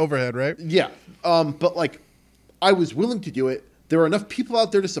call that overhead, right? Yeah. But like I was willing to do it. There were enough people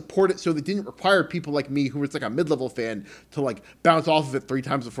out there to support it, so they didn't require people like me, who was like a mid-level fan, to like bounce off of it 3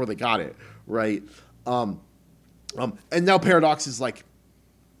 times before they got it, right? And now Paradox is like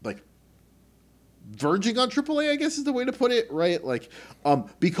verging on AAA, I guess is the way to put it, right? Like,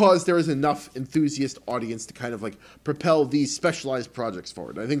 because there is enough enthusiast audience to kind of like propel these specialized projects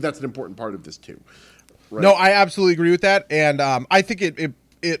forward. I think that's an important part of this too. Right? No, I absolutely agree with that, and I think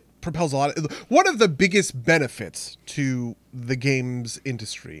it propels a lot. One of the biggest benefits to the games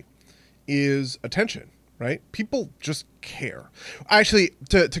industry is attention, right? People just care. Actually,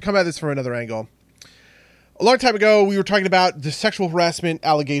 to come at this from another angle, a long time ago, we were talking about the sexual harassment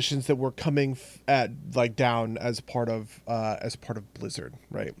allegations that were coming down as part of Blizzard,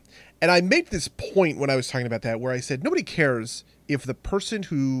 right? And I made this point when I was talking about that, where I said nobody cares if the person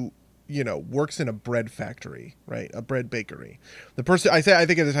who, you know, works in a bread factory, right? A bread bakery. I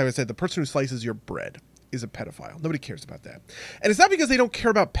think at the time I said the person who slices your bread is a pedophile. Nobody cares about that. And it's not because they don't care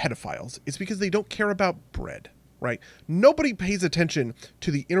about pedophiles. It's because they don't care about bread, right? Nobody pays attention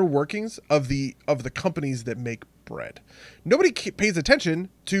to the inner workings of the companies that make bread. Nobody pays attention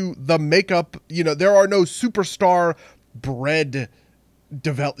to the makeup. You know, there are no superstar bread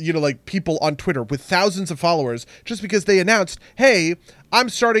like people on Twitter with thousands of followers just because they announced, hey, I'm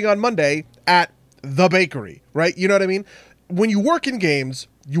starting on Monday at the bakery, right? You know what I mean? When you work in games,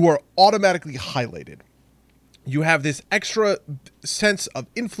 you are automatically highlighted. You have this extra sense of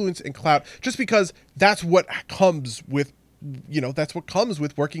influence and clout just because that's what comes with, you know, that's what comes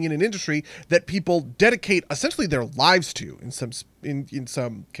with working in an industry that people dedicate essentially their lives to in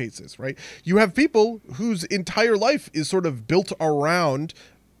some cases, right? You have people whose entire life is sort of built around.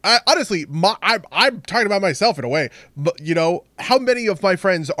 Honestly, I'm talking about myself in a way, but you know, how many of my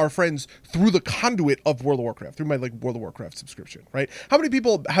friends are friends through the conduit of World of Warcraft, through my like World of Warcraft subscription, right? How many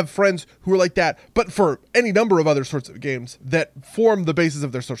people have friends who are like that, but for any number of other sorts of games that form the basis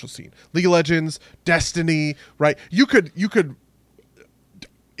of their social scene? League of Legends, Destiny, right? You could.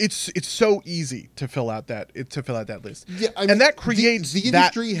 It's so easy to fill out that list. Yeah, I mean, and that creates the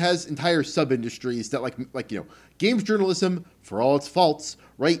industry has entire sub-industries that like you know, games journalism, for all its faults,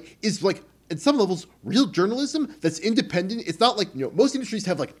 right, is like at some levels real journalism that's independent. It's not like, you know, most industries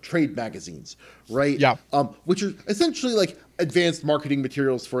have like trade magazines, right? Yeah. Which are essentially like advanced marketing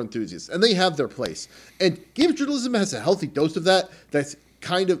materials for enthusiasts, and they have their place. And games journalism has a healthy dose of that. That's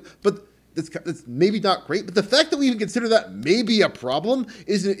kind of, but that's maybe not great, but the fact that we even consider that maybe a problem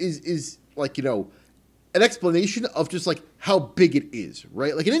is like, you know, an explanation of just like how big it is,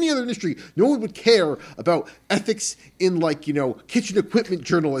 right? Like in any other industry, no one would care about ethics in like, you know, kitchen equipment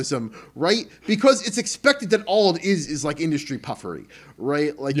journalism, right? Because it's expected that all it is like industry puffery,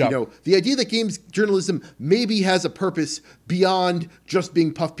 right? Like, you know, the idea that games journalism maybe has a purpose beyond just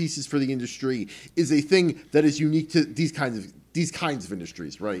being puff pieces for the industry is a thing that is unique to these kinds of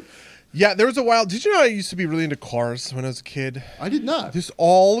industries, right? Yeah, there was a while. Did you know I used to be really into cars when I was a kid? I did not. This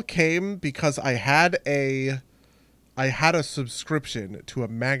all came because I had a subscription to a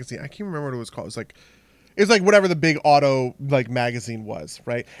magazine. I can't remember what it was called. It was like whatever the big auto like magazine was,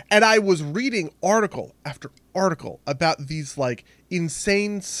 right? And I was reading article after article about these like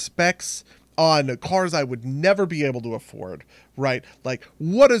insane specs on cars I would never be able to afford, right? Like,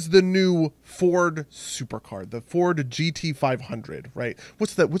 what is the new Ford supercar, the Ford GT500, right?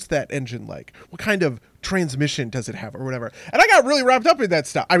 What's that engine like? What kind of transmission does it have or whatever? And I got really wrapped up in that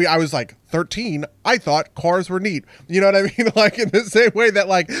stuff. I mean, I was like 13. I thought cars were neat. You know what I mean? Like in the same way that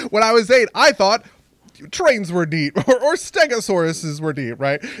like when I was 8, I thought trains were neat or stegosauruses were neat,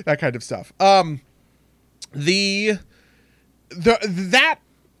 right? That kind of stuff. That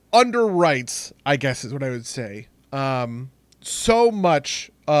underwrites, I guess is what I would say, so much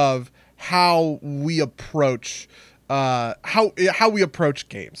of how we approach games,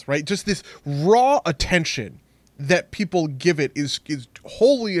 right? Just this raw attention that people give it is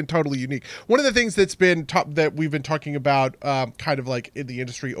wholly and totally unique. One of the things that's been that we've been talking about kind of like in the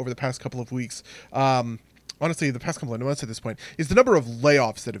industry over the past couple of weeks, honestly, the past couple of months at this point, is the number of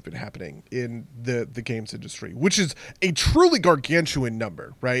layoffs that have been happening in the games industry, which is a truly gargantuan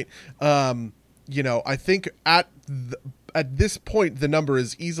number, right? I think at this point, the number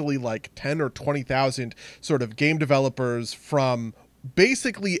is easily like 10 or 20,000 sort of game developers from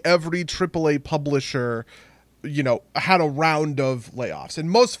basically every AAA publisher, had a round of layoffs. And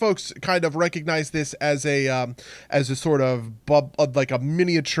most folks kind of recognize this as a sort of like a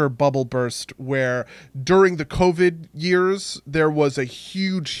miniature bubble burst, where during the COVID years, there was a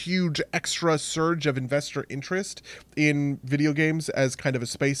huge extra surge of investor interest in video games as kind of a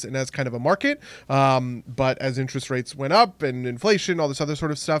space and as kind of a market. But as interest rates went up and inflation, all this other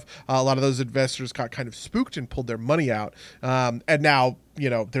sort of stuff, a lot of those investors got kind of spooked and pulled their money out. And now,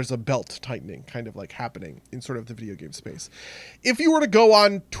 there's a belt tightening kind of like happening in sort of the video game space. If you were to go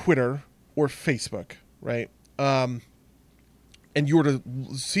on Twitter or Facebook, right, and you were to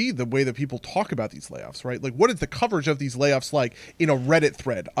see the way that people talk about these layoffs, right, like what is the coverage of these layoffs like in a Reddit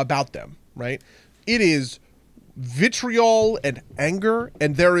thread about them, right? It is vitriol and anger,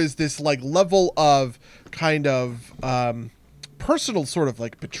 and there is this like level of kind of personal sort of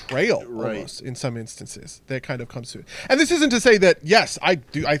like betrayal, right, almost in some instances that kind of comes to it. And this isn't to say that, yes, I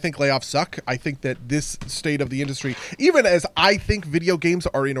think layoffs suck. I think that this state of the industry, even as I think video games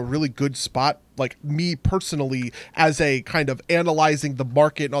are in a really good spot, like me personally, as a kind of analyzing the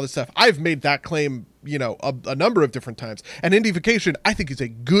market and all this stuff, I've made that claim, a number of different times. And Indiefication, I think, is a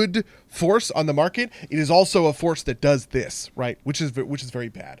good force on the market. It is also a force that does this, right, which is very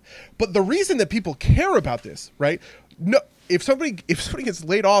bad. But the reason that people care about this, right, no, if somebody gets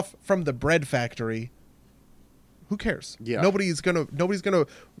laid off from the bread factory, who cares? Yeah. Nobody's gonna.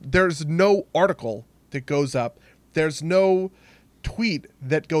 There's no article that goes up. There's no tweet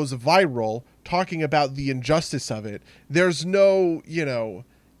that goes viral talking about the injustice of it. There's no,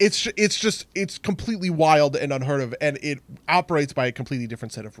 it's completely wild and unheard of, and it operates by a completely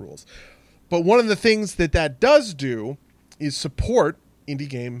different set of rules. But one of the things that does do is support indie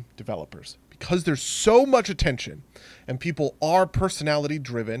game developers. Because there's so much attention and people are personality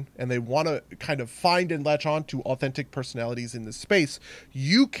driven and they want to kind of find and latch on to authentic personalities in this space,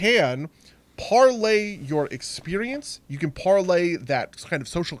 you can parlay your experience, you can parlay that kind of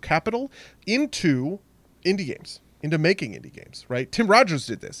social capital into indie games, into making indie games, right? Tim Rogers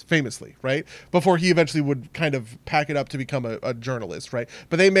did this famously, right? Before he eventually would kind of pack it up to become a journalist, right?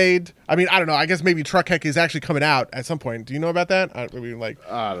 But they made, I don't know, I guess maybe Truckheck is actually coming out at some point. Do you know about that? I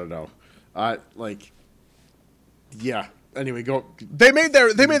don't know. Yeah. Anyway, go. They made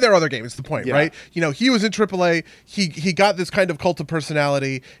their other game. It's the point, yeah, right? He was in AAA. He got this kind of cult of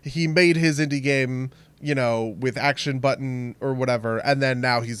personality. He made his indie game, with Action Button or whatever, and then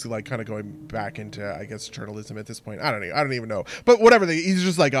now he's like kind of going back into, I guess, journalism at this point. I don't even know. But whatever. He's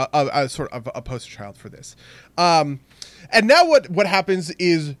just like a sort of a poster child for this. And now what happens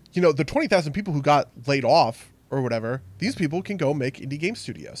is, the 20,000 people who got laid off or whatever, these people can go make indie game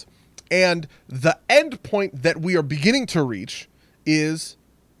studios. And the end point that we are beginning to reach is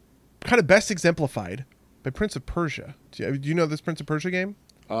kind of best exemplified by Prince of Persia. Do you know this Prince of Persia game?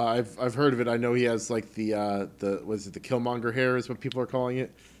 I've heard of it. I know he has like the Killmonger hair is what people are calling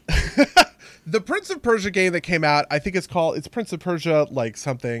it. The Prince of Persia game that came out, I think it's Prince of Persia like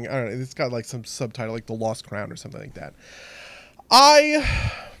something. I don't know. It's got like some subtitle like The Lost Crown or something like that. I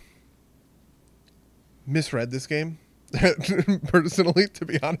misread this game. Personally, to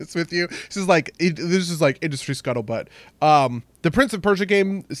be honest with you, this is like industry scuttlebutt. The Prince of Persia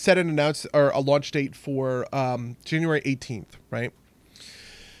game set and announced a launch date for January 18th, right?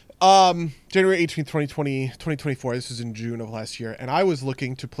 January 18th, 2024. This is in June of last year, and I was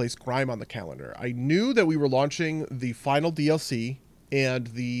looking to place Grime on the calendar. I knew that we were launching the final DLC and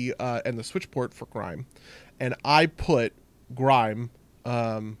the Switch port for Grime, and I put Grime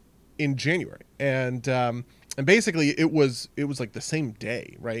in January, and basically it was like the same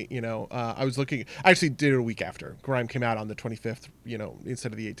day, right? I was looking. I actually did it a week after Grime came out on the 25th,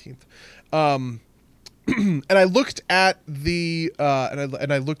 instead of the 18th. And I looked at and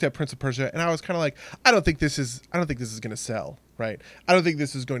I looked at Prince of Persia, and I was kind of like, I don't think this is going to sell, right? I don't think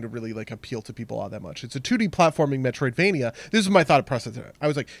this is going to really like appeal to people all that much. It's a 2D platforming Metroidvania. This is my thought process. I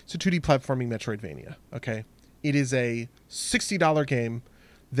was like, it's a 2D platforming Metroidvania. Okay, it is a $60 game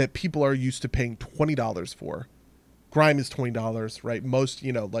that people are used to paying $20 for. Grime is $20, right? Most,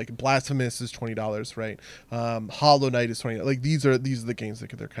 like Blasphemous is $20, right? Hollow Knight is $20. Like these are the games that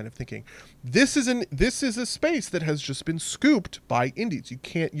they're kind of thinking. This is a space that has just been scooped by indies.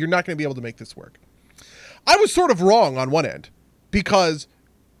 You're not going to be able to make this work. I was sort of wrong on one end because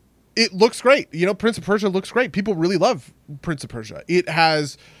it looks great. You know, Prince of Persia looks great. People really love Prince of Persia. It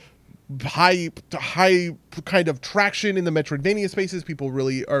has high kind of traction in the Metroidvania spaces. People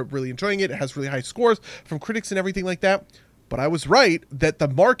are really enjoying it. It has really high scores from critics and everything like that. But I was right that the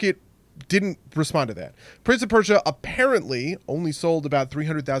market didn't respond to that. Prince of Persia apparently only sold about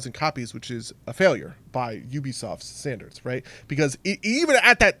 300,000 copies, which is a failure by Ubisoft's standards, right? Because even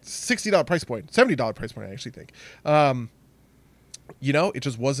at that $60 price point, $70 price point, I actually think, you know, it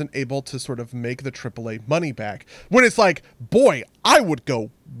just wasn't able to sort of make the AAA money back. When it's like, boy, I would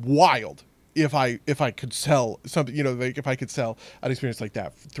go wild if I could sell something, you know, like if I could sell an experience like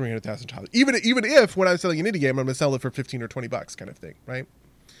that for 300,000 dollars. Even if when I'm selling an indie game, I'm going to sell it for 15 or 20 bucks kind of thing, right?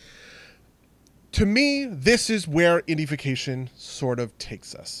 To me, this is where Indiefication sort of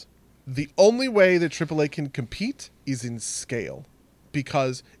takes us. The only way that AAA can compete is in scale,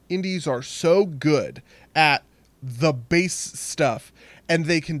 because indies are so good at the base stuff, and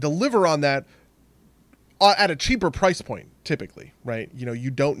they can deliver on that at a cheaper price point, typically, right? You know,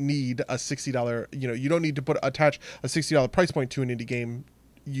 you don't need a $60, you know, you don't need to attach a $60 price point to an indie game.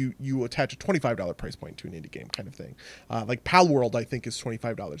 You attach a $25 price point to an indie game kind of thing. Like Pal World, I think, is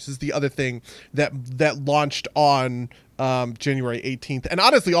 $25. This is the other thing that launched on January 18th. And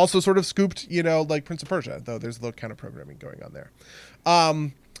honestly, also sort of scooped, you know, like Prince of Persia, though there's a little counter programming going on there.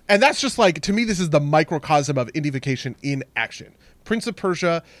 And that's just like, to me, this is the microcosm of Indiefication in action. Prince of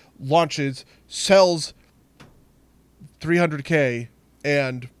Persia launches, sells 300K,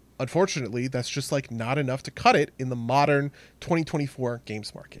 and unfortunately, that's just like not enough to cut it in the modern 2024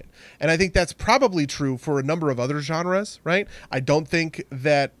 games market. And I think that's probably true for a number of other genres, right? I don't think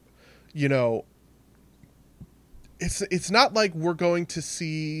that, you know, it's not like we're going to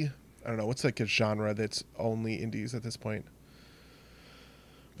see, I don't know, what's like a genre that's only indies at this point?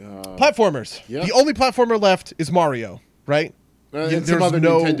 Platformers. Yeah. The only platformer left is Mario, right? And some other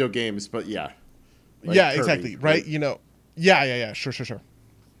Nintendo games, but yeah. Like yeah, Kirby, exactly, right? You know, yeah, sure.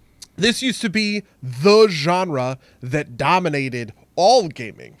 This used to be the genre that dominated all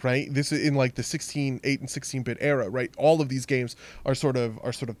gaming, right? This is in like the 8 and 16-bit era, right? All of these games are sort of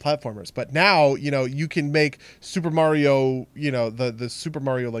platformers. But now, you know, you can make Super Mario, you know, the Super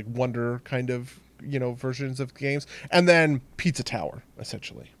Mario like Wonder kind of, you know, versions of games, and then Pizza Tower,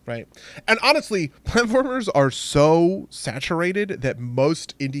 essentially, right? And honestly, platformers are so saturated that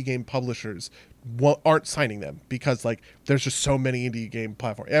most indie game publishers aren't signing them, because like there's just so many indie game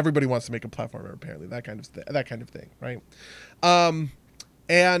platform. Everybody wants to make a platformer, apparently, that kind of thing, right?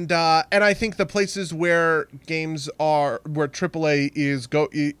 And I think the places where where AAA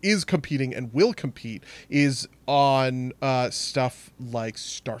is competing and will compete is on stuff like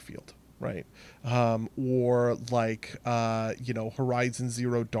Starfield, right? Or like, you know, Horizon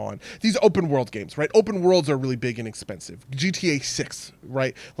Zero Dawn. These open world games, right? Open worlds are really big and expensive. GTA 6,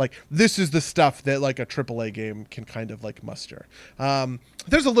 right? Like, this is the stuff that like a AAA game can kind of like muster.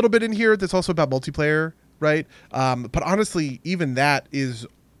 There's a little bit in here that's also about multiplayer, right? But honestly, even that is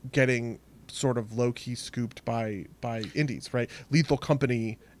getting sort of low-key scooped by indies, right? Lethal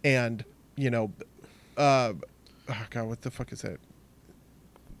Company and, you know, oh God, what the fuck is that?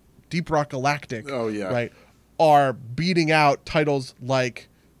 Deep Rock Galactic, right, are beating out titles like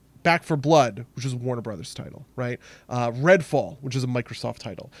Back for Blood, which is a Warner Brothers title, right? Redfall, which is a Microsoft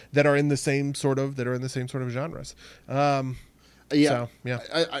title, that are in the same sort of genres. I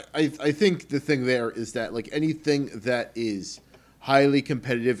think the thing there is that like anything that is highly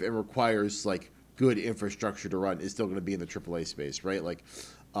competitive and requires like good infrastructure to run is still going to be in the AAA space, right? Like.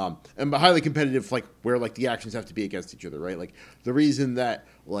 And highly competitive, like where like the actions have to be against each other, right? Like the reason that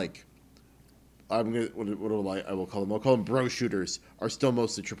like I will call them? I'll call them bro shooters are still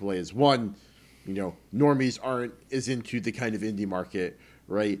mostly AAA is one, you know, normies aren't as into the kind of indie market,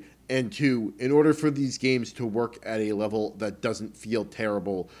 right? And two, in order for these games to work at a level that doesn't feel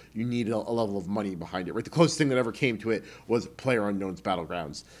terrible, you need a level of money behind it, right? The closest thing that ever came to it was PlayerUnknown's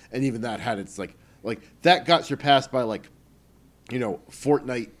Battlegrounds, and even that had its like that got surpassed by like, you know,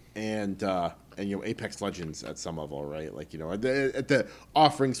 Fortnite and you know, Apex Legends at some level, right? Like, you know, at the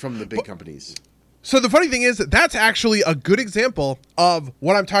offerings from the big companies. So the funny thing is that's actually a good example of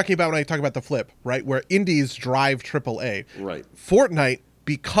what I'm talking about when I talk about the flip, right? Where indies drive AAA. Right. Fortnite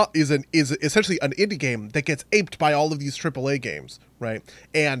is essentially an indie game that gets aped by all of these AAA games, right?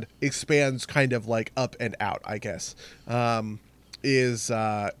 And expands kind of like up and out, I guess. I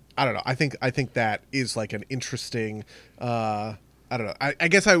don't know. I think that is like an interesting, I don't know. I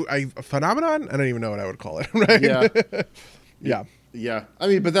guess a phenomenon. I don't even know what I would call it. Right? Yeah. Yeah. I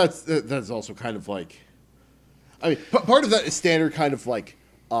mean, but that's also kind of like, I mean, part of that is standard kind of like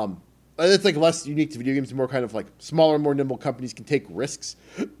it's like less unique to video games, more kind of like smaller, more nimble companies can take risks,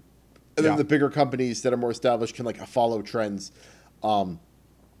 and then the bigger companies that are more established can like follow trends, in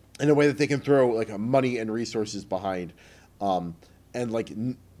a way that they can throw like money and resources behind, and like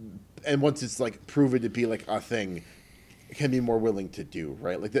and once it's like proven to be like a thing, can be more willing to do,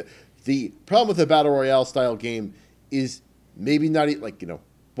 right? Like the problem with a battle royale style game is maybe not like,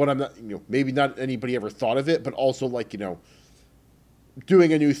 what I'm not, maybe not anybody ever thought of it, but also like,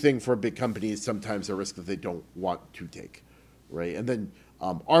 doing a new thing for a big company is sometimes a risk that they don't want to take, right? And then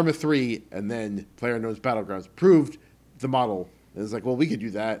Arma 3 and then PlayerUnknown's Battlegrounds proved the model. And it's like, well, we could do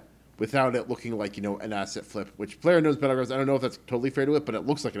that without it looking like, an asset flip, which PlayerUnknown's Battlegrounds, I don't know if that's totally fair to it, but it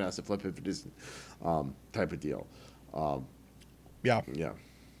looks like an asset flip if it isn't, type of deal. Yeah. Yeah.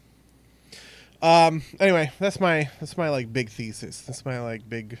 Anyway, that's my like big thesis. That's my like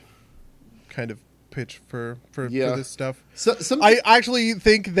big kind of pitch for this stuff. I actually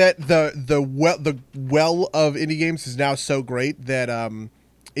think that the well of indie games is now so great that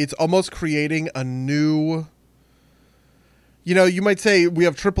it's almost creating a new. You might say we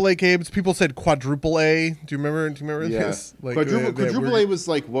have AAA games. People said quadruple A. Do you remember this? Like quadruple A was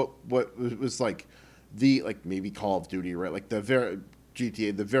like what was like the like maybe Call of Duty, right? Like the very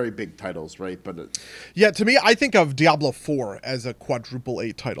GTA, the very big titles, right? But to me, I think of Diablo 4 as a quadruple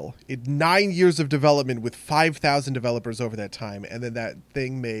A title. 9 years of development with 5,000 developers over that time, and then that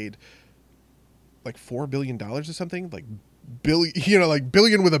thing made like $4 billion or something, like billion, like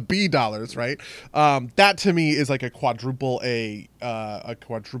billion with a B dollars, right? That to me is like a quadruple A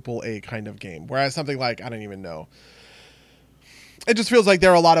kind of game. Whereas something like, I don't even know. It just feels like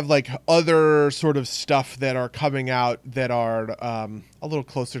there are a lot of like other sort of stuff that are coming out that are a little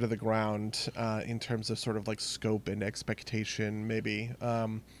closer to the ground in terms of sort of like scope and expectation. Maybe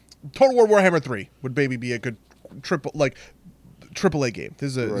Total War Warhammer 3 would maybe be a good triple A game.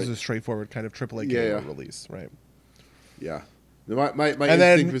 This is a straightforward kind of triple A game release, right? Yeah. My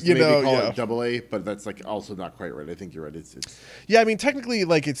instinct was to maybe call it double A, but that's like also not quite right. I think you're right. It's I mean, technically,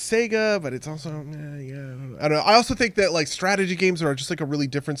 like it's Sega, but it's also I don't know. I also think that like strategy games are just like a really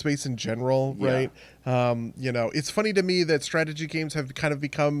different space in general, right? It's funny to me that strategy games have kind of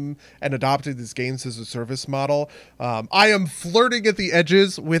become and adopted this games as a service model. I am flirting at the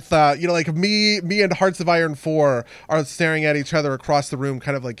edges with like me and Hearts of Iron 4 are staring at each other across the room,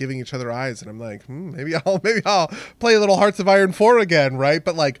 kind of like giving each other eyes, and I'm like, maybe I'll play a little Hearts of Iron 4 again, right?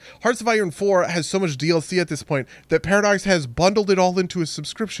 But like Hearts of Iron 4 has so much DLC at this point that Paradox has bundled it all into a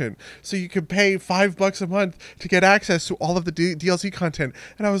subscription, so you can pay $5 a month to get access to all of the DLC content.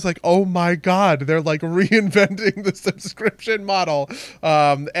 And I was like, oh my god, they're like reinventing the subscription model.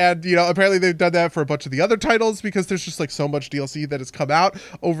 And apparently they've done that for a bunch of the other titles because there's just like so much DLC that has come out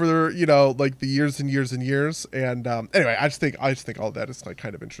over like the years and years and years. And anyway, I just think all of that is like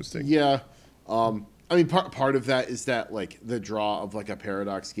kind of interesting. Yeah. I mean, part of that is that like the draw of like a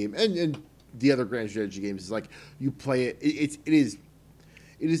Paradox game and the other grand strategy games is like you play it. It is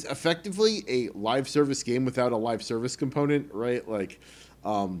effectively a live service game without a live service component, right? Like,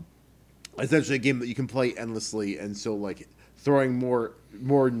 essentially a game that you can play endlessly, and so like throwing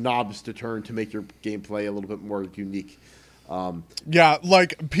more knobs to turn to make your gameplay a little bit more unique.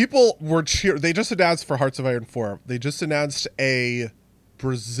 Like people were they just announced for Hearts of Iron 4. They just announced a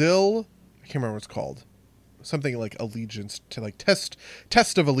Brazil. I can't remember what it's called. Something like allegiance to like test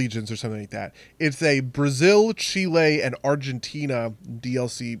of allegiance or something like that. It's a Brazil, Chile, and Argentina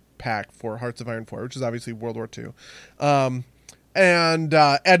DLC pack for Hearts of Iron 4, which is obviously World War II. And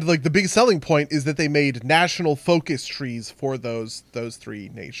like the big selling point is that they made national focus trees for those three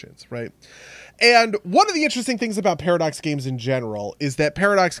nations, right? And one of the interesting things about Paradox games in general is that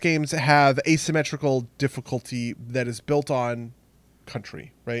Paradox games have asymmetrical difficulty that is built on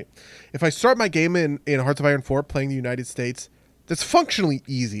country, right? If I start my game in Hearts of Iron 4 playing the United States, that's functionally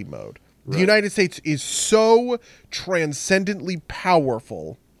easy mode. Right. The United States is so transcendently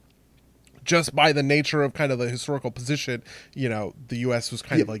powerful just by the nature of kind of the historical position. The U.S. was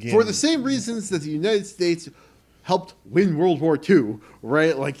kind of like for the same reasons that the United States helped win World War II,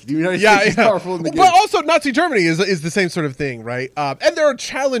 right? Like the United States is powerful in the game. But also Nazi Germany is the same sort of thing, right? And there are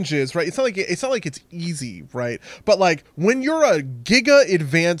challenges, right? It's not like it's easy, right? But like when you're a giga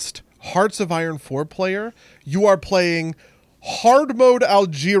advanced Hearts of Iron 4 player, you are playing hard mode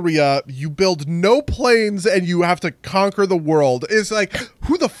Algeria, you build no planes and you have to conquer the world. It's like,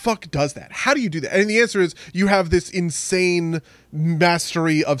 who the fuck does that? How do you do that? And the answer is you have this insane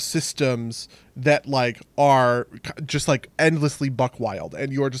mastery of systems that like are just like endlessly buck wild,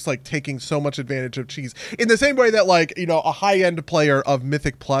 and you're just like taking so much advantage of cheese in the same way that like a high-end player of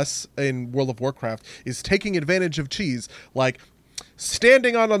Mythic Plus in World of Warcraft is taking advantage of cheese. Like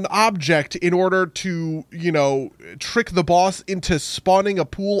standing on an object in order to, trick the boss into spawning a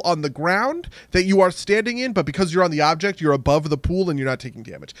pool on the ground that you are standing in, but because you're on the object, you're above the pool and you're not taking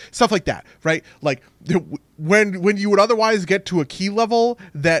damage. Stuff like that, right? Like when you would otherwise get to a key level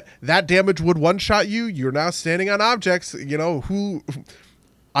that damage would one-shot you, you're now standing on objects,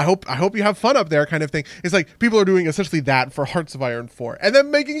 I hope you have fun up there kind of thing. It's like people are doing essentially that for Hearts of Iron 4 and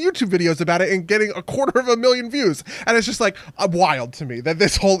then making YouTube videos about it and getting 250,000 views. And it's just like wild to me that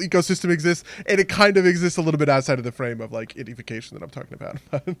this whole ecosystem exists, and it kind of exists a little bit outside of the frame of like Indiefication that I'm talking about.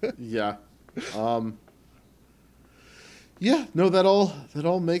 Yeah. Yeah, no, that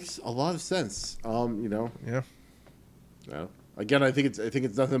all makes a lot of sense. Yeah. Yeah. Again, I think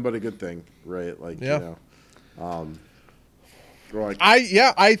it's nothing but a good thing, right? Like, yeah.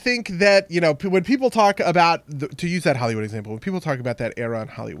 I think that, when people talk about, to use that Hollywood example, when people talk about that era in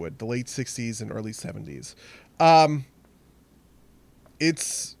Hollywood, the late 60s and early 70s,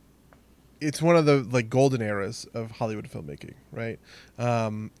 it's one of the like golden eras of Hollywood filmmaking, right?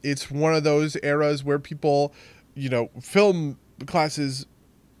 It's one of those eras where people, film classes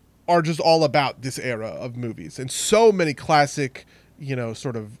are just all about this era of movies, and so many classic,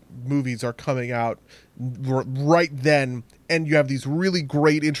 sort of movies are coming out right then, and you have these really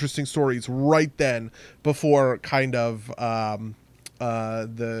great, interesting stories right then before kind of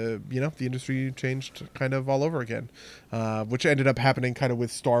the industry changed kind of all over again, which ended up happening kind of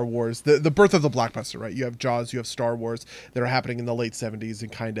with Star Wars, the birth of the blockbuster, right? You have Jaws, you have Star Wars that are happening in the late 70s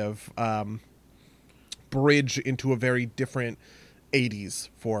and kind of bridge into a very different 80s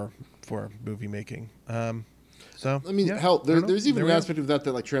for movie making. So I mean, yeah, hell, there's even an are. aspect of that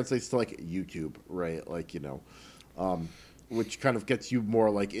like translates to like YouTube, right? Like, which kind of gets you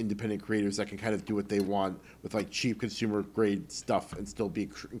more like independent creators that can kind of do what they want with like cheap consumer grade stuff and still be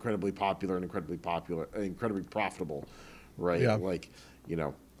incredibly popular and incredibly profitable, right? Yeah. Like,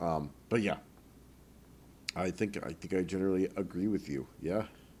 but yeah, I think I generally agree with you. Yeah.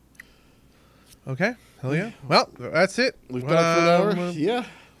 Okay. Hell yeah. Well, that's it. We've talked for an hour. Yeah.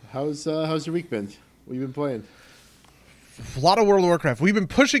 How's your week been? What have you been playing? A lot of World of Warcraft. We've been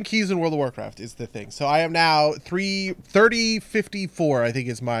pushing keys in World of Warcraft is the thing. So I am now 3054, I think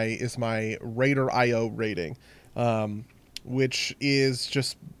is my Raider IO rating, which is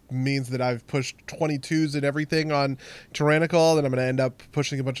just means that I've pushed 22s and everything on Tyrannical, and I'm going to end up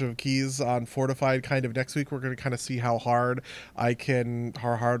pushing a bunch of keys on Fortified kind of next week. We're going to kind of see how hard I can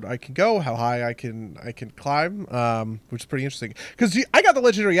go, how high I can climb, which is pretty interesting. Because I got the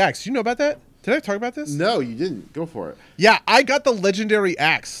Legendary Axe. Do you know about that? Did I talk about this? No, you didn't. Go for it. Yeah, I got the Legendary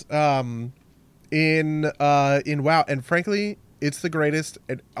Axe in WoW, and frankly, it's the greatest.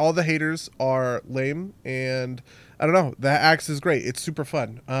 And all the haters are lame, and I don't know. The axe is great. It's super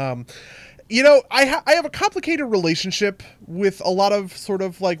fun. I have a complicated relationship with a lot of sort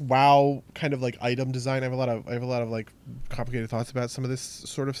of like WoW kind of like item design. I have a lot of like complicated thoughts about some of this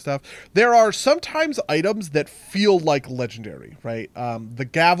sort of stuff. There are sometimes items that feel like legendary, right? The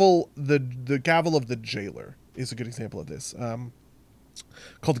gavel of the Jailer is a good example of this.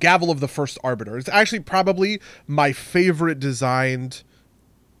 Called Gavel of the First Arbiter. It's actually probably my favorite designed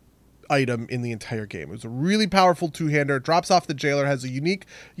item in the entire game. It was a really powerful two-hander. It drops off the Jailer, has a unique,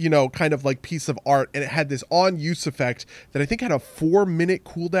 kind of like piece of art, and it had this on-use effect that I think had a 4-minute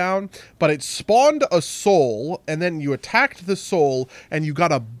cooldown, but it spawned a soul, and then you attacked the soul, and you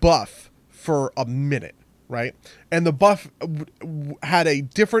got a buff for a minute, right? And the buff had a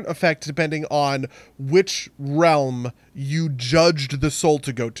different effect depending on which realm you judged the soul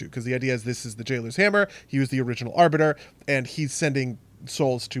to go to, because the idea is this is the Jailer's Hammer, he was the original Arbiter, and he's sending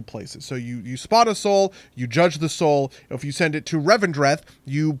souls to places. So you spot a soul, you judge the soul. If you send it to Revendreth,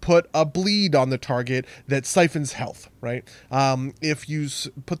 you put a bleed on the target that siphons health, right? If you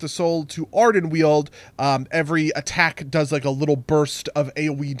put the soul to Ardenweald, every attack does like a little burst of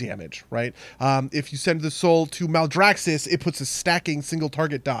AoE damage, right? If you send the soul to Maldraxxus, it puts a stacking single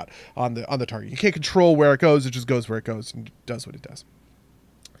target dot on the target. You can't control where it goes, it just goes where it goes and does what it does.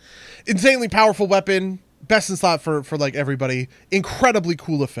 Insanely powerful weapon. Best in slot for like everybody. Incredibly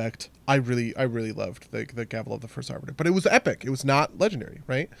cool effect. I really loved the Gavel of the First Arbiter, but it was epic. It was not legendary,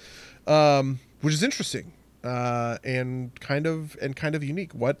 right? Which is interesting and kind of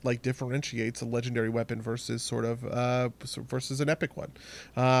unique. What like differentiates a legendary weapon versus sort of versus an epic one?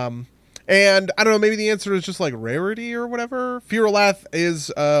 And And I don't know, maybe the answer is just like rarity or whatever. Firolath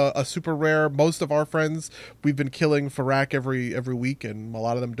is a super rare. Most of our friends we've been killing Farak every week, and a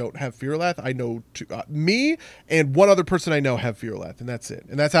lot of them don't have Firolath. I know me and one other person I know have Firolath, and that's it.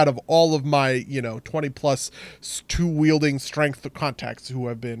 And that's out of all of my 20 plus two wielding strength contacts who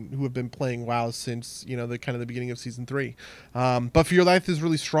have been playing WoW since the kind of the beginning of season 3. But Firolath is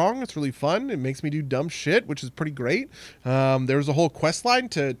really strong. It's really fun. It makes me do dumb shit, which is pretty great. There was a whole quest line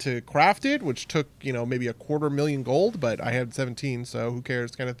to craft it, which took maybe 250,000 gold, but I had 17, so who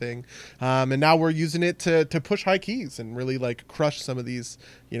cares, kind of thing. And now we're using it to push high keys and really like crush some of these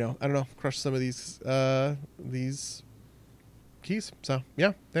crush some of these keys. So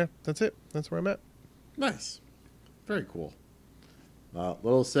yeah, there, that's it. That's where I'm at. Nice, very cool. A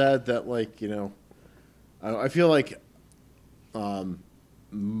little sad that I feel like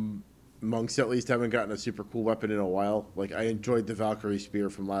monks at least haven't gotten a super cool weapon in a while. Like, I enjoyed the Valkyrie Spear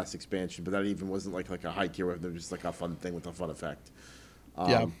from last expansion, but that even wasn't like a high tier weapon. It was just like a fun thing with a fun effect.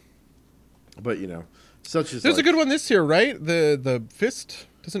 Yeah. But such as there's a good one this year, right? The fist.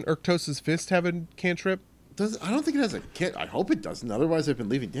 Doesn't Urktos's fist have a cantrip? I don't think it has a kit. I hope it doesn't. Otherwise, I've been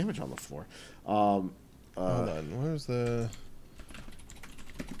leaving damage on the floor. Hold on. Where's the?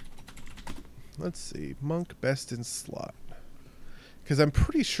 Let's see. Monk best in slot. Because I'm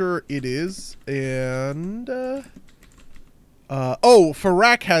pretty sure it is. And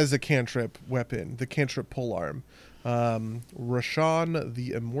Farak has a cantrip weapon, the cantrip polearm. Rashan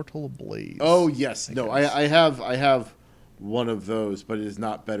the Immortal Blaze. Oh yes, I have one of those, but it is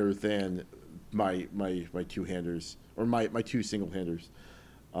not better than my two handers or my two single handers.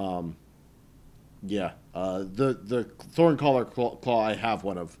 The Thorn Collar Claw I have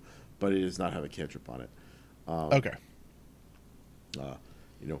one of, but it does not have a cantrip on it. Okay.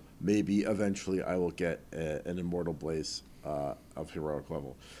 Maybe eventually I will get an Immortal Blaze of heroic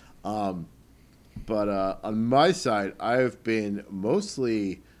level. But on my side, I've been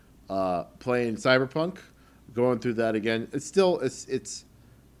mostly playing Cyberpunk, going through that again. It's still it's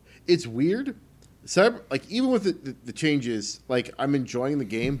weird. Even with the changes, I'm enjoying the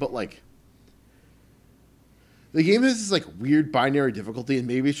game, but the game has this weird binary difficulty, and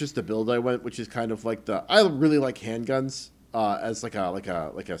maybe it's just the build I went, which is kind of I really like handguns as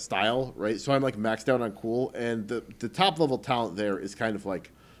a style, right? So I'm maxed out on cool, and the top level talent there is kind of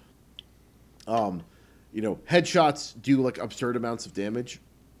headshots do absurd amounts of damage,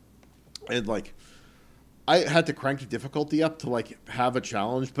 and I had to crank the difficulty up to have a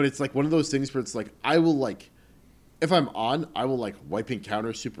challenge, but it's one of those things where it's I will if I'm on, I will wipe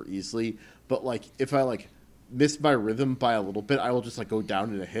encounters super easily, but if I miss my rhythm by a little bit, I will just go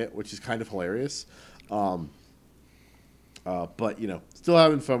down in a hit, which is kind of hilarious. But still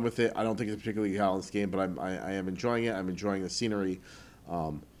having fun with it. I don't think it's a particularly balanced game, but I am enjoying it. I'm enjoying the scenery.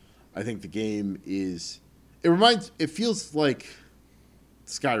 I think the game it feels like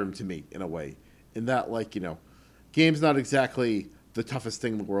Skyrim to me in a way, in that game's not exactly the toughest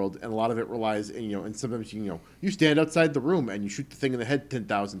thing in the world, and a lot of it relies and sometimes you stand outside the room and you shoot the thing in the head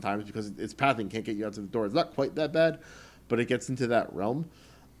 10,000 times because its pathing can't get you out to the door. It's not quite that bad, but it gets into that realm.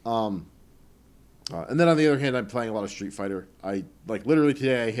 And then on the other hand, I'm playing a lot of Street Fighter. I literally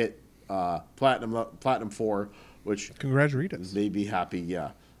today I hit Platinum 4, which congratulations made me happy.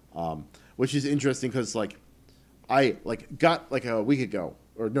 Yeah, which is interesting because I got a week ago,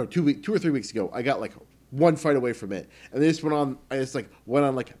 or no, 2 or 3 weeks ago, I got one fight away from it, and I just went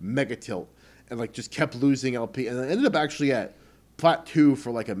on mega tilt and just kept losing LP, and I ended up actually at Plat 2 for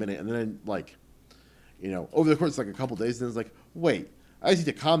a minute, and then over the course of a couple days, and then it's wait. I just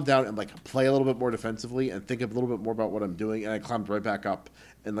need to calm down and play a little bit more defensively and think a little bit more about what I'm doing. And I climbed right back up.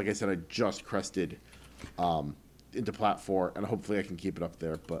 And like I said, I just crested into Plat 4, and hopefully I can keep it up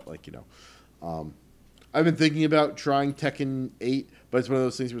there. But I've been thinking about trying Tekken 8, but it's one of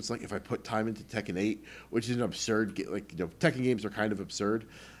those things where it's if I put time into Tekken 8, which is an absurd Tekken games are kind of absurd.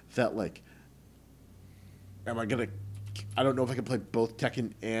 That am I gonna? I don't know if I can play both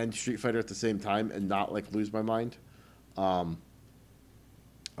Tekken and Street Fighter at the same time and not lose my mind. And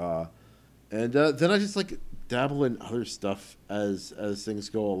then I just dabble in other stuff as things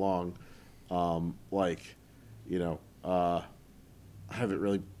go along. I haven't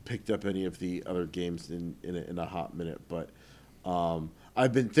really picked up any of the other games in a hot minute, but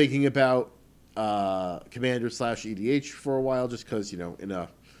I've been thinking about Commander / EDH for a while, just because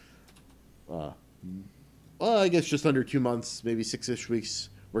I guess just under 2 months, maybe 6-ish weeks,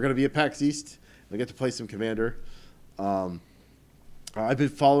 we're gonna be at PAX East. And I get to play some Commander. I've been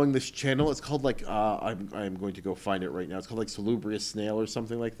following this channel. It's called I'm going to go find it right now. It's called Salubrious Snail or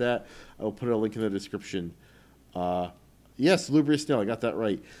something like that. I'll put a link in the description. Yes, Lubrious Snail, I got that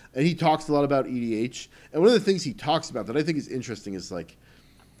right. And he talks a lot about EDH. And one of the things he talks about that I think is interesting is like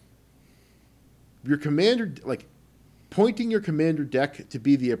your commander, like pointing your commander deck to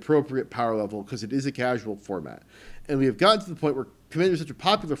be the appropriate power level because it is a casual format. And we have gotten to the point where commander is such a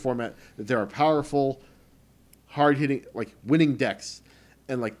popular format that there are powerful, hard-hitting, like winning decks.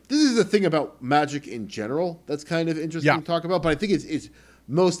 And like this is the thing about Magic in general that's kind of interesting to talk about, but I think it's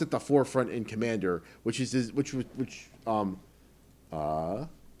most at the forefront in Commander, can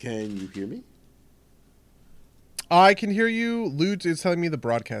you hear me? I can hear you. Lute is telling me the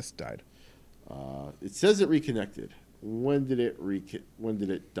broadcast died. It says it reconnected. When did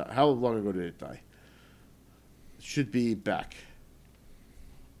it die? How long ago did it die? It should be back.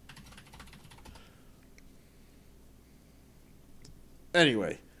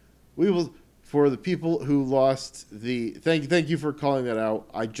 Anyway, we will, for the people who lost the, thank you for calling that out.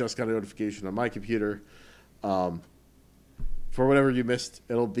 I just got a notification on my computer. For whatever you missed,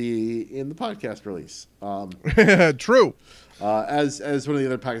 it'll be in the podcast release. True. As one of the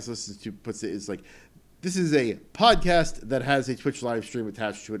other podcast listeners to puts it, is like, this is a podcast that has a Twitch live stream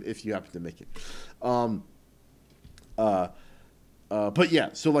attached to it if you happen to make it. But yeah,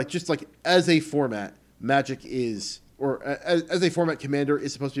 so like just like as a format, Magic is, or as a format, Commander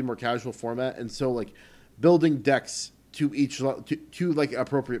is supposed to be a more casual format, and so like building decks to each to like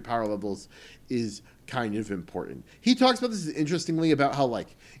appropriate power levels is kind of important. He talks about this interestingly about how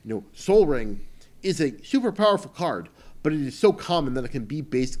like, you know, Soul Ring is a super powerful card, but it is so common that it can be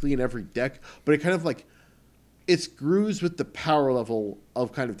basically in every deck, but it kind of like it screws with the power level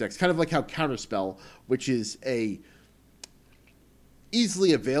of kind of decks, kind of like how Counterspell, which is a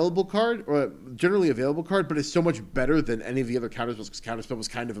easily available card, or generally available card, but it's so much better than any of the other Counterspells because Counterspell was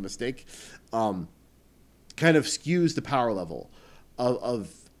kind of a mistake, kind of skews the power level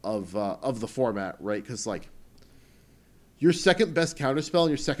of the format, right? Because like your second best Counterspell and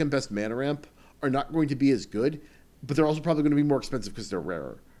your second best mana ramp are not going to be as good, but they're also probably going to be more expensive because they're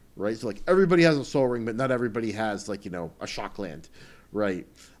rarer, right? So like everybody has a Soul Ring, but not everybody has like, you know, a Shockland, right?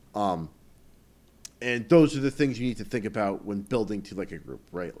 And those are the things you need to think about when building to like a group,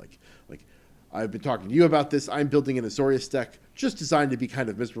 right? Like I've been talking to you about this. I'm building an Azorius deck just designed to be kind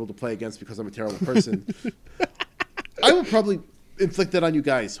of miserable to play against because I'm a terrible person. I will probably inflict that on you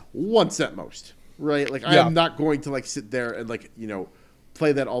guys once at most, right? Like I am not going to like sit there and like, you know,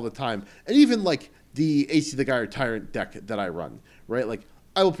 play that all the time. And even like the AC the Gyre Tyrant deck that I run, right? Like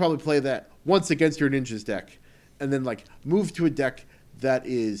I will probably play that once against your Ninjas deck and then like move to a deck that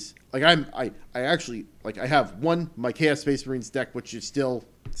is like I actually like I have my Chaos Space Marines deck, which is still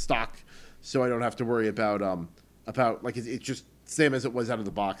stock, so I don't have to worry about like it's just same as it was out of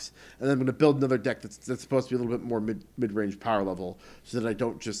the box. And then I'm going to build another deck that's supposed to be a little bit more mid-range power level, so that I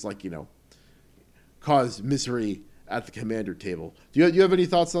don't just like, you know, cause misery at the commander table. Do you have any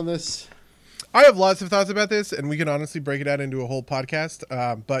thoughts on this? I have lots of thoughts about this, and we can honestly break it out into a whole podcast.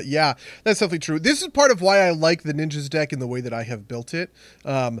 But yeah, that's definitely true. This is part of why I like the Ninjas deck in the way that I have built it.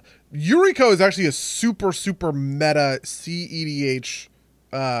 Yuriko is actually a super, super meta CEDH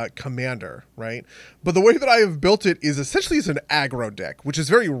commander, right? But the way that I have built it is essentially as an aggro deck, which is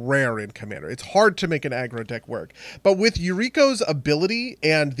very rare in Commander. It's hard to make an aggro deck work. But with Yuriko's ability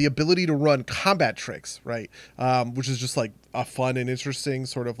and the ability to run combat tricks, right, which is just like a fun and interesting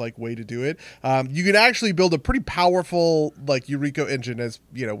sort of like way to do it, you can actually build a pretty powerful like Yuriko engine, as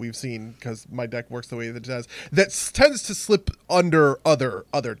you know we've seen, because my deck works the way that it does, that tends to slip under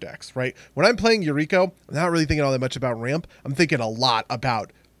other decks, right? When I'm playing Yuriko, I'm not really thinking all that much about ramp. I'm thinking a lot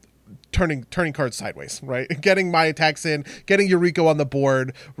about turning cards sideways, right? Getting my attacks in, getting Yuriko on the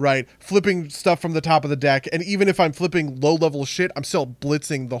board, right? Flipping stuff from the top of the deck. And even if I'm flipping low level shit, I'm still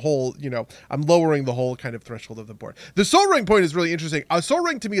blitzing the whole, you know, I'm lowering the whole kind of threshold of the board. The Soul Ring point is really interesting. A Soul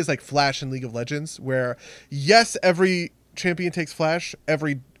Ring to me is like Flash in League of Legends, where yes, every champion takes Flash,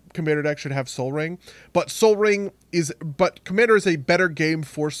 every Commander deck should have Soul Ring, but Commander is a better game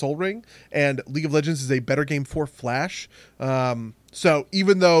for Soul Ring, and League of Legends is a better game for Flash. So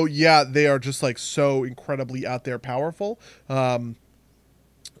even though, yeah, they are just like so incredibly out there powerful,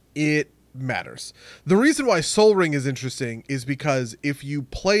 it matters. The reason why Soul Ring is interesting is because if you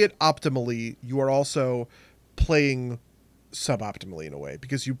play it optimally, you are also playing suboptimally in a way,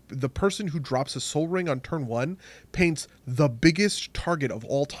 because the person who drops a Soul Ring on turn 1 paints the biggest target of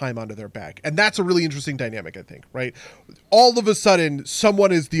all time onto their back, and that's a really interesting dynamic, I think, right? All of a sudden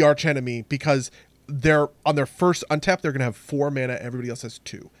someone is the archenemy because they're on their first untap, they're gonna have 4 mana, everybody else has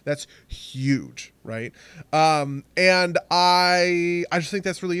 2. That's huge, right? And I just think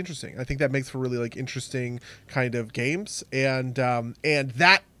that's really interesting. I think that makes for really like interesting kind of games, and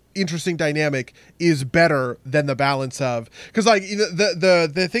that interesting dynamic is better than the balance of, because like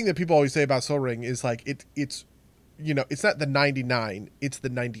the thing that people always say about Sol Ring is like it's it's not the 99, it's the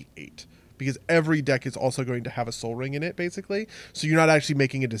 98, because every deck is also going to have a Sol Ring in it, basically. So you're not actually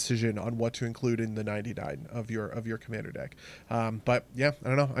making a decision on what to include in the 99 of your commander deck. But yeah, I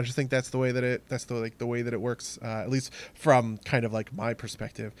don't know. I just think that's the way that the way that it works, at least from kind of like my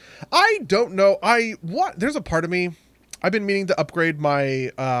perspective. I don't know. There's a part of me. I've been meaning to upgrade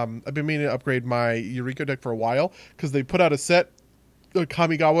my Eureka deck for a while, because they put out a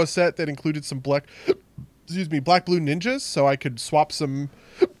Kamigawa set that included some black blue ninjas, so I could swap some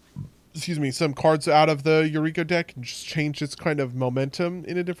cards out of the Eureka deck and just change its kind of momentum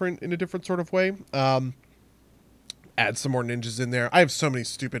in a different sort of way. Add some more ninjas in there. I have so many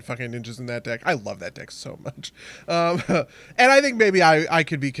stupid fucking ninjas in that deck. I love that deck so much. And I think maybe I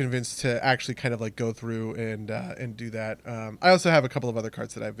could be convinced to actually kind of like go through and do that. I also have a couple of other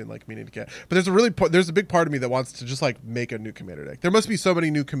cards that I've been like meaning to get. But there's a big part of me that wants to just like make a new commander deck. There must be so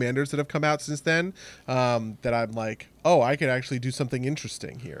many new commanders that have come out since then, that I'm like, oh, I could actually do something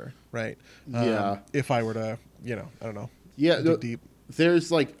interesting here, right? Yeah. If I were to, I don't know. Yeah. Dig deep.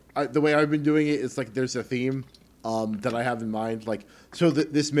 There's like the way I've been doing it is like there's a theme that I have in mind, like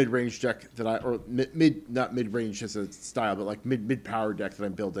this mid-range deck that not mid-range as a style, but like mid-power deck that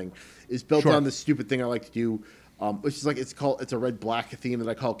I'm building is built on this stupid thing I like to do, which is like it's a red-black theme that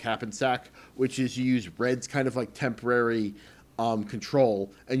I call Cap and Sack, which is you use red's kind of like temporary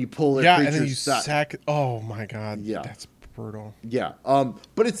control, and you pull it. Yeah, and then you sack. Oh my god, yeah, that's brutal. Yeah,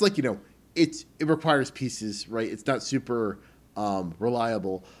 but it's like it requires pieces, right? It's not super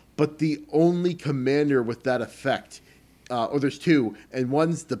reliable. But the only commander with that effect, or there's two, and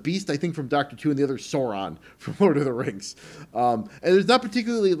one's the Beast, I think, from Doctor Who, and the other's Sauron from Lord of the Rings. And there's not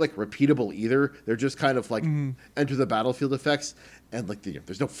particularly like repeatable either. They're just kind of like enter the battlefield effects, and like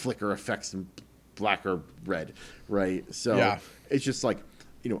there's no flicker effects in black or red, right? So it's just like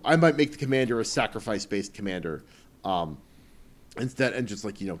I might make the commander a sacrifice-based commander instead, and just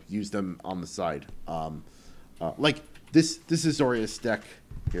like use them on the side. Like this is Zorius deck.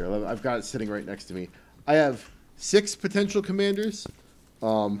 Here, I've got it sitting right next to me. I have 6 potential commanders.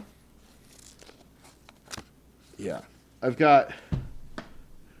 Yeah. I've got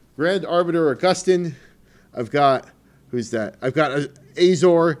Grand Arbiter Augustin. I've got, who's that? I've got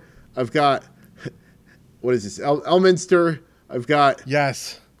Azor. I've got, what is this? Elminster. I've got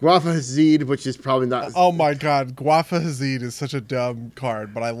Guafa Hazid, which is probably not. Oh my god, Guafa Hazid is such a dumb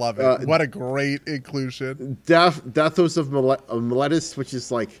card, but I love it. What a great inclusion. Dathos of Miletus, which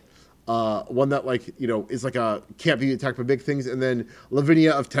is like one that like is like a can't be attacked by big things, and then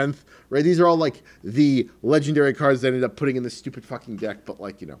Lavinia of 10th. Right, these are all like the legendary cards that I ended up putting in this stupid fucking deck, but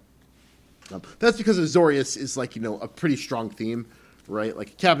like that's because Azorius is like a pretty strong theme, right?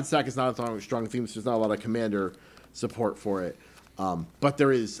 Like Cap and Sack is not a strong theme, so there's not a lot of commander support for it. But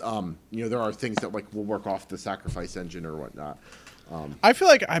there is, there are things that like will work off the sacrifice engine or whatnot. I feel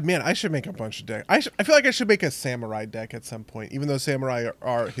like I should make a bunch of decks. I feel like I should make a samurai deck at some point, even though samurai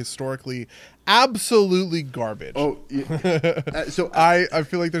are historically absolutely garbage. Oh, yeah. So I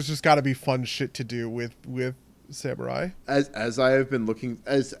feel like there's just got to be fun shit to do with samurai. As I have been looking,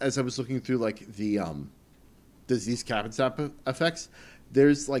 as I was looking through like the these cap and sap effects,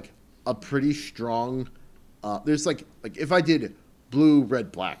 there's like a pretty strong. There's like if I did blue,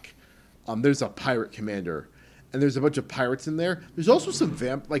 red, black, there's a pirate commander, and there's a bunch of pirates in there. There's also some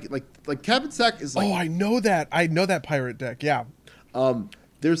like Cap and Sack is like. Oh, I know that pirate deck. Yeah.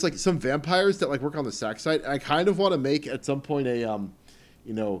 There's like some vampires that like work on the Sack side, and I kind of want to make at some point a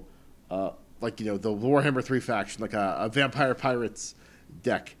the Warhammer 3 faction, like a vampire pirates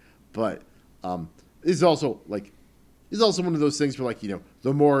deck, but this is also one of those things where like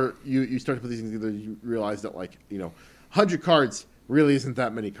the more you start to put these things together, you realize that like 100 cards really isn't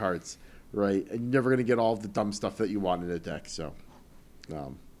that many cards, right? And you're never going to get all of the dumb stuff that you want in a deck. So,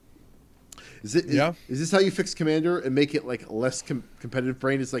 is this how you fix Commander and make it like less competitive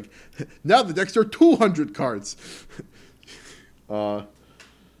brain? It's like now the decks are 200 cards. But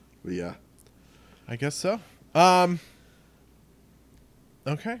yeah, I guess so.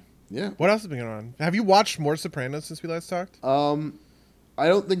 Okay. Yeah. What else has been going on? Have you watched more Sopranos since we last talked? I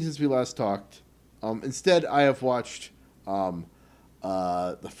don't think since we last talked. Instead, I have watched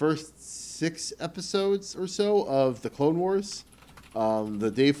the first 6 episodes or so of the Clone Wars,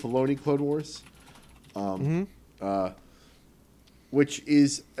 the Dave Filoni Clone Wars, which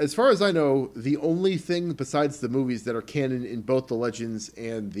is, as far as I know, the only thing besides the movies that are canon in both the Legends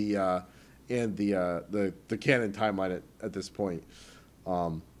and the canon timeline at this point.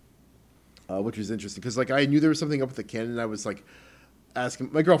 Which was interesting because like I knew there was something up with the canon. And I was like,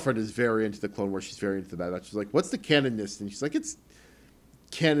 asking. My girlfriend is very into the Clone Wars. She's very into the Bad Batch. She's like, "What's the canonness?" And she's like, "It's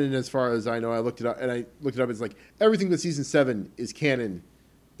canon as far as I know." I looked it up, and it's like everything with season 7 is canon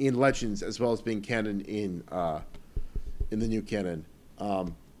in Legends as well as being canon in the new canon,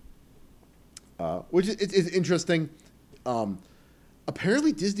 which is interesting.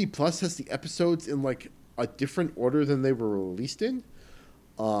 Apparently, Disney Plus has the episodes in like a different order than they were released in.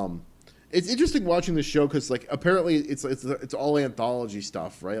 It's interesting watching the show because like apparently it's all anthology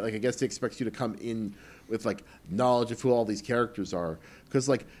stuff, right? Like I guess they expect you to come in with like knowledge of who all these characters are, because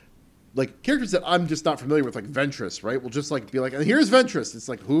like characters that I'm just not familiar with, like Ventress, right? Will just like be like, and here's Ventress. It's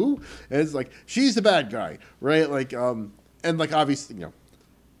like, who? And it's like, she's the bad guy, right? Like and like obviously, you know,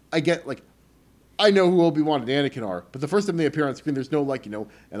 I get like, I know who Obi-Wan and Anakin are, but the first time they appear on screen, there's no like, you know,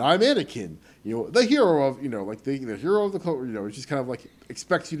 and I'm Anakin, you know, the hero of, you know, like the hero of the clone, you know, it just kind of like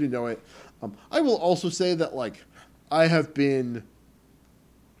expects you to know it. I will also say that like I have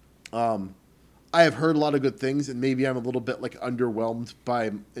heard a lot of good things, and maybe I'm a little bit like underwhelmed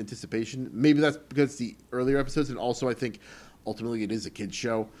by anticipation. Maybe that's because the earlier episodes, and also I think ultimately it is a kid's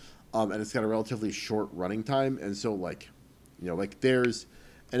show, and it's got a relatively short running time, and so like, you know, like there's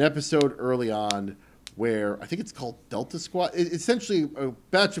an episode early on where I think it's called Delta Squad. Essentially, a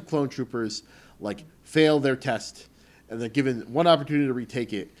batch of clone troopers like fail their test, and they're given one opportunity to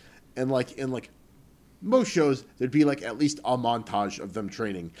retake it. And like in like most shows, there'd be like at least a montage of them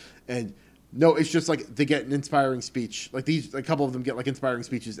training. And no, it's just like they get an inspiring speech. Like a couple of them get like inspiring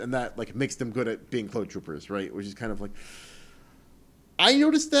speeches, and that like makes them good at being clone troopers, right? Which is kind of like, I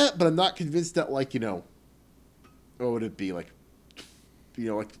noticed that, but I'm not convinced that like, you know, what would it be like? You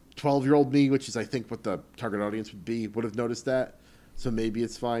know, like 12-year-old me, which is I think what the target audience would have noticed that. So maybe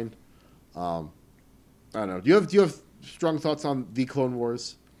it's fine. I don't know. Do you have strong thoughts on the Clone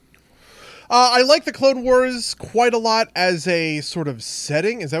Wars? I like the Clone Wars quite a lot as a sort of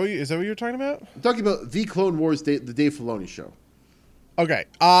setting. Is that what you're talking about? I'm talking about the Clone Wars, the Dave Filoni show. Okay.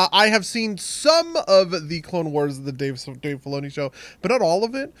 I have seen some of the Clone Wars, the Dave Filoni show, but not all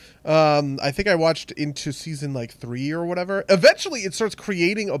of it. I think I watched into season like 3 or whatever. Eventually, it starts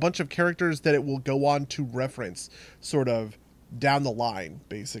creating a bunch of characters that it will go on to reference, sort of down the line,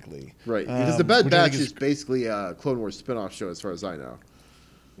 basically. Right, because the Bad Batch is basically a Clone Wars spin-off show, as far as I know.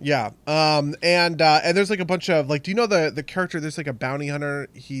 Yeah. And there's like a bunch of like, do you know the character? There's like a bounty hunter.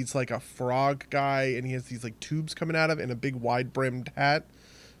 He's like a frog guy, and he has these like tubes coming out of it and a big wide brimmed hat.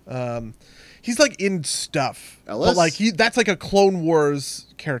 He's like in stuff. Ellis? But like that's like a Clone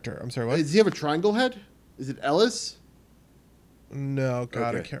Wars character. I'm sorry, what? Does he have a triangle head? Is it Ellis? No,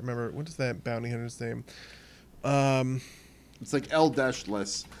 God, okay. I can't remember. What is that bounty hunter's name? It's like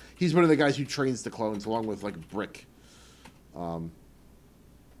L-Less. He's one of the guys who trains the clones along with like Brick.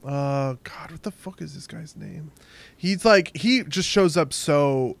 God, what the fuck is this guy's name? He's like, he just shows up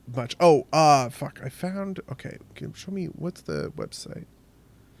so much. Oh, fuck. I found, okay, show me, what's the website?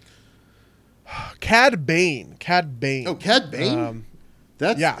 Cad Bane. Oh, Cad Bane?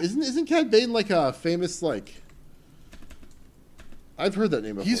 Yeah. Isn't Cad Bane like a famous, like, I've heard that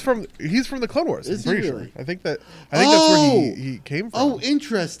name before. He's from the Clone Wars. Is I'm pretty he really? sure. I think that's where he came from. Oh,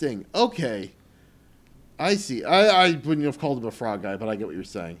 interesting. Okay. I see. I wouldn't have called him a frog guy, but I get what you're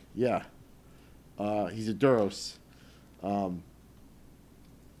saying. Yeah. He's a Duros. But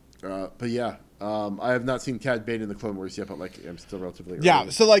yeah. I have not seen Cad Bane in the Clone Wars yet, but like I'm still relatively early.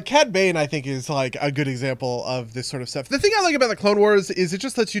 Yeah, so like Cad Bane I think is like a good example of this sort of stuff. The thing I like about the Clone Wars is it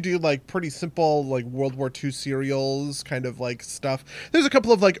just lets you do like pretty simple like World War II serials kind of like stuff. There's a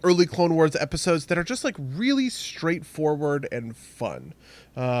couple of like early Clone Wars episodes that are just like really straightforward and fun.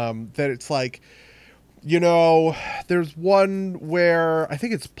 That it's like, you know, there's one where I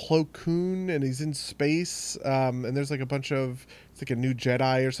think it's Plo Koon and he's in space, and there's like a bunch of, it's like a new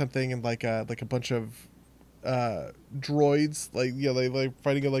Jedi or something, and like a bunch of droids, like, you know, they like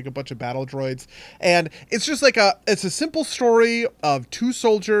fighting like a bunch of battle droids, and it's just like it's a simple story of two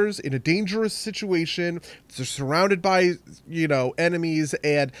soldiers in a dangerous situation. They're surrounded by, you know, enemies,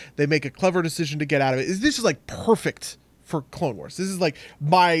 and they make a clever decision to get out of it. This is like perfect for Clone Wars. This is like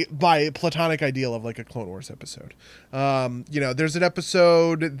my platonic ideal of like a Clone Wars episode. You know, there's an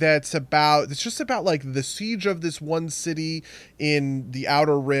episode it's just about like the siege of this one city in the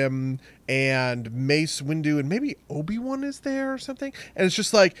Outer Rim, and Mace Windu and maybe Obi-Wan is there or something. And it's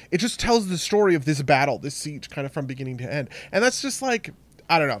just like, it just tells the story of this battle, this siege, kind of from beginning to end. And that's just like,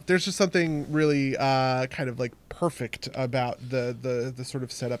 I don't know. There's just something really kind of like perfect about the sort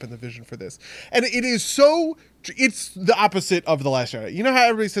of setup and the vision for this. And it is so, it's the opposite of The Last Jedi. You know how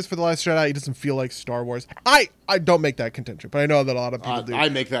everybody says for The Last Jedi, it doesn't feel like Star Wars? I don't make that contention, but I know that a lot of people do. I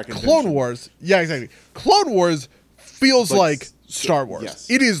make that contention. Clone Wars, yeah, exactly. Clone Wars feels like Star Wars. Yes.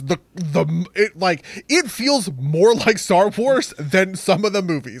 It is it feels more like Star Wars than some of the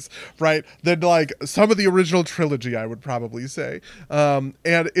movies, right? Than like some of the original trilogy, I would probably say. And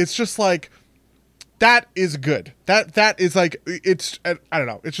it's just like, that is good. That is like, it's, I don't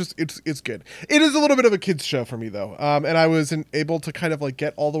know. It's just, it's good. It is a little bit of a kid's show for me though. And I wasn't able to kind of like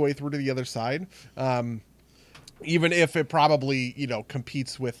get all the way through to the other side. Even if it probably,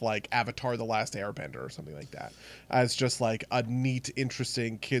 competes with like Avatar: The Last Airbender or something like that, as just like a neat,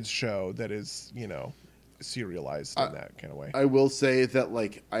 interesting kids show that is, serialized in that kind of way. I will say that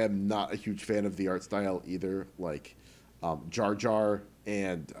like I am not a huge fan of the art style either. Like Jar Jar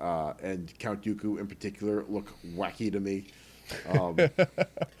and Count Dooku in particular look wacky to me.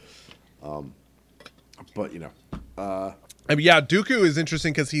 But I mean, yeah, Dooku is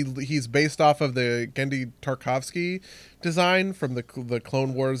interesting because he's based off of the Genndy Tartakovsky design from the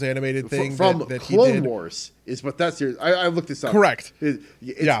Clone Wars animated thing from that Clone he did. Wars is what that's here. I looked this up. Correct.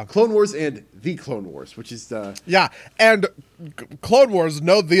 It's Clone Wars and the Clone Wars, which is and Clone Wars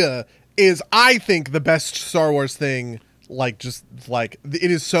is, I think, the best Star Wars thing. Like, just like,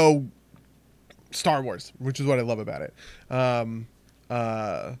 it is so Star Wars, which is what I love about it.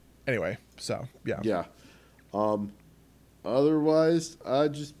 Anyway, so yeah. Otherwise,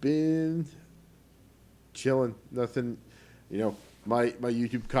 I've just been chilling. Nothing, My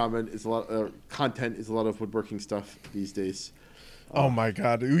YouTube content is a lot of woodworking stuff these days. Oh my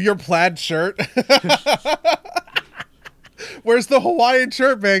god, your plaid shirt! Where's the Hawaiian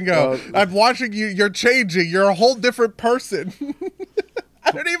shirt, Mango? I'm watching you. You're changing. You're a whole different person. I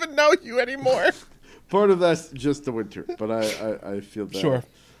don't even know you anymore. Part of that's just the winter, but I feel that. Sure.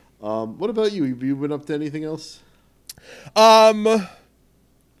 What about you? Have you been up to anything else? I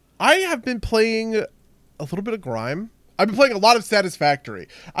have been playing a little bit of Grime. I've been playing a lot of Satisfactory.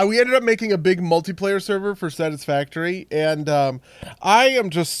 We ended up making a big multiplayer server for Satisfactory, and I am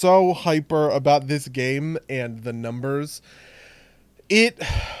just so hyper about this game and the numbers. It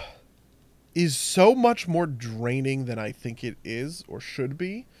is so much more draining than I think it is or should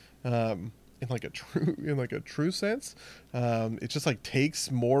be. In like a true sense. It just like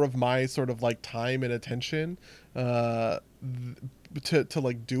takes more of my sort of like time and attention to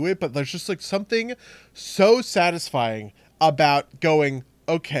like do it, but there's just like something so satisfying about going,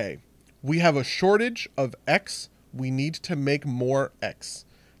 okay, we have a shortage of X, we need to make more X.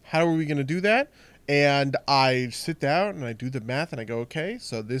 How are we going to do that? And I sit down and I do the math and I go, okay,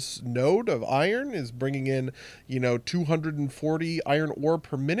 so this node of iron is bringing in, 240 iron ore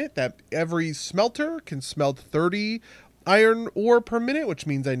per minute. That every smelter can smelt 30 iron ore per minute, which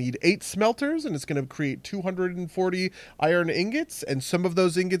means I need 8 smelters, and it's going to create 240 iron ingots, and some of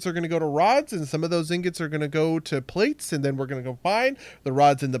those ingots are going to go to rods, and some of those ingots are going to go to plates, and then we're going to combine the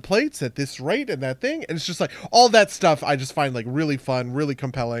rods and the plates at this rate and that thing, and it's just like all that stuff I just find like really fun, really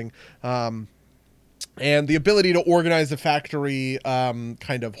compelling. And the ability to organize the factory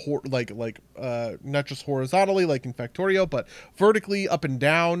kind of not just horizontally like in Factorio, but vertically up and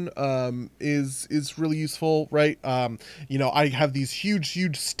down is really useful, right? I have these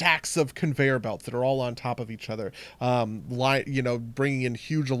huge stacks of conveyor belts that are all on top of each other, bringing in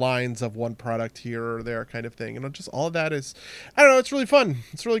huge lines of one product here or there kind of thing. And just all of that is, I don't know, it's really fun.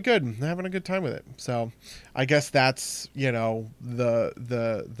 It's really good. I'm having a good time with it. So I guess that's,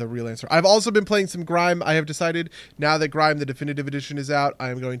 the real answer. I've also been playing some Grime. I have decided now that Grime, the definitive edition, is out,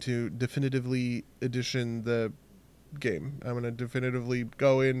 I am going to definitively edition the game. I'm going to definitively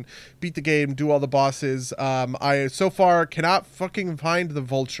go in, beat the game, do all the bosses. I so far cannot fucking find the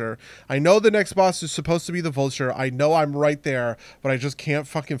Vulture. I know the next boss is supposed to be the Vulture. I know I'm right there, but I just can't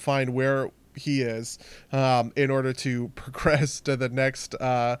fucking find where he is in order to progress to the next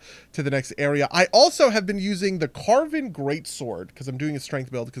area. I also have been using the Carven Greatsword because I'm doing a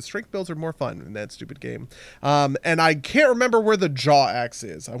strength build, because strength builds are more fun in that stupid game. And I can't remember where the Jaw Axe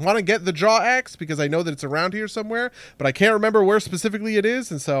is. I want to get the Jaw Axe because I know that it's around here somewhere, but I can't remember where specifically it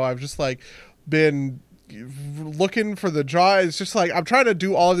is, and so I've just like been looking for the jaw. It's just like I'm trying to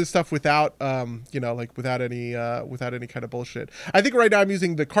do all of this stuff without without any kind of bullshit. I think right now I'm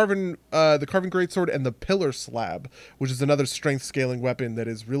using the Carven Greatsword and the Pillar Slab, which is another strength scaling weapon that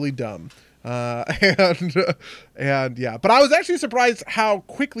is really dumb. And yeah, but I was actually surprised how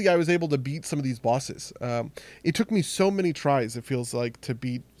quickly I was able to beat some of these bosses. It took me so many tries, it feels like, to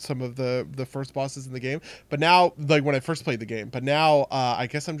beat some of the first bosses in the game. But now, like when I first played the game, but now I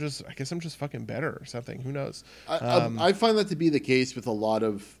guess I'm just fucking better or something. Who knows? I find that to be the case with a lot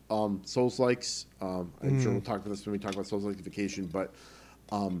of Souls-likes. I'm sure we'll talk about this when we talk about Souls-likeification, but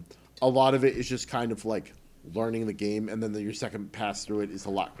a lot of it is just kind of like learning the game, and then your second pass through it is a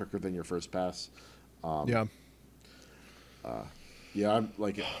lot quicker than your first pass. Yeah, I'm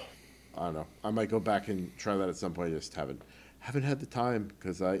like, I don't know. I might go back and try that at some point. I just haven't had the time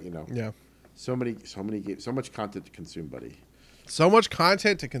because Yeah. so many games, so much content to consume, buddy. So much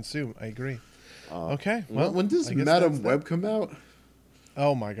content to consume. I agree. Okay. Well, when does I guess Madam that's Web that. come out?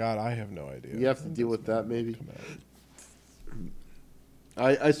 Oh my God, I have no idea. You have to deal with that, maybe. Come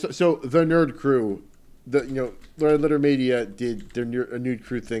out. So the Nerd Crew, Litter Media did a Nerd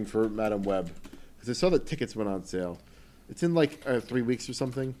Crew thing for Madam Web because I saw that tickets went on sale. It's in like 3 weeks or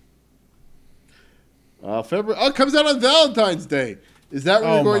something. February. Oh, it comes out on Valentine's Day. Is that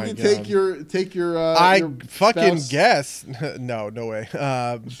when you're going to take your? I your fucking spouse? guess. No way.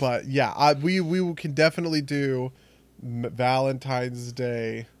 But yeah, we can definitely do Valentine's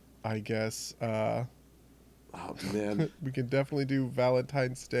Day. I guess. Oh man, we can definitely do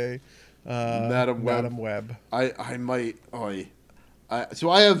Valentine's Day. Madam Web. I might. So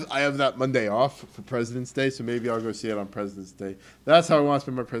I have that Monday off for President's Day, so maybe I'll go see it on President's Day. That's how I want to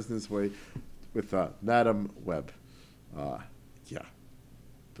spend my President's Day with Madam Web. Yeah.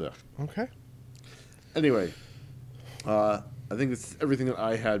 Ugh. Okay. Anyway, I think that's everything that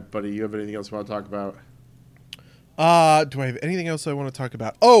I had, buddy. You have anything else you want to talk about? Do I have anything else I want to talk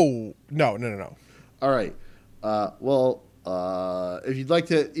about? Oh, no. All right. If you'd like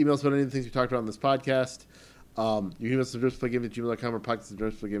to email us about any of the things we talked about on this podcast, you can email us at nerdsplaygames@gmail.com or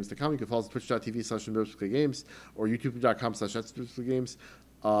podcast@nerdsplaygames.com. You can follow us at twitch.tv/nerdsplaygames or youtube.com/nerdsplaygames.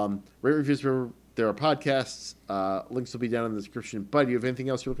 Rate reviews wherever there are podcasts. Links will be down in the description. Bud, do you have anything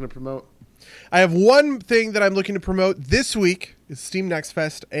else you're looking to promote? I have one thing that I'm looking to promote this week is Steam Next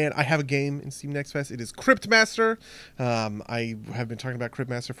Fest, and I have a game in Steam Next Fest. It is Cryptmaster. I have been talking about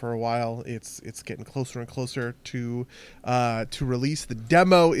Cryptmaster for a while. It's getting closer and closer to release. The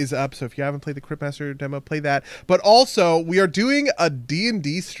demo is up, so if you haven't played the Cryptmaster demo, play that. But also, we are doing a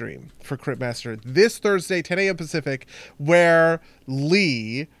D&D stream for Cryptmaster this Thursday, 10 a.m. Pacific, where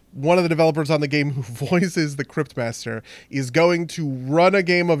Lee, one of the developers on the game who voices the Cryptmaster, is going to run a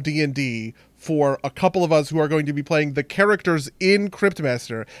game of D&D for a couple of us who are going to be playing the characters in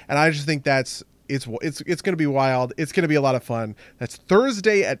Cryptmaster, and I just think it's going to be wild. It's going to be a lot of fun. That's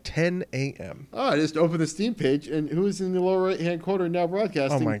Thursday at 10 a.m. Oh, I just opened the Steam page, and who's in the lower right-hand corner now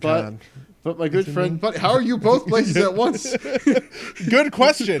broadcasting? Oh my God. But my good friend, but how are you both places at once? Good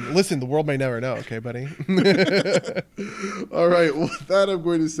question. Listen, the world may never know. Okay, buddy. All right. Well, with that, I'm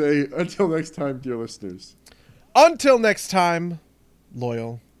going to say until next time, dear listeners. Until next time,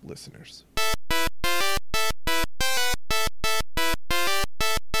 loyal listeners.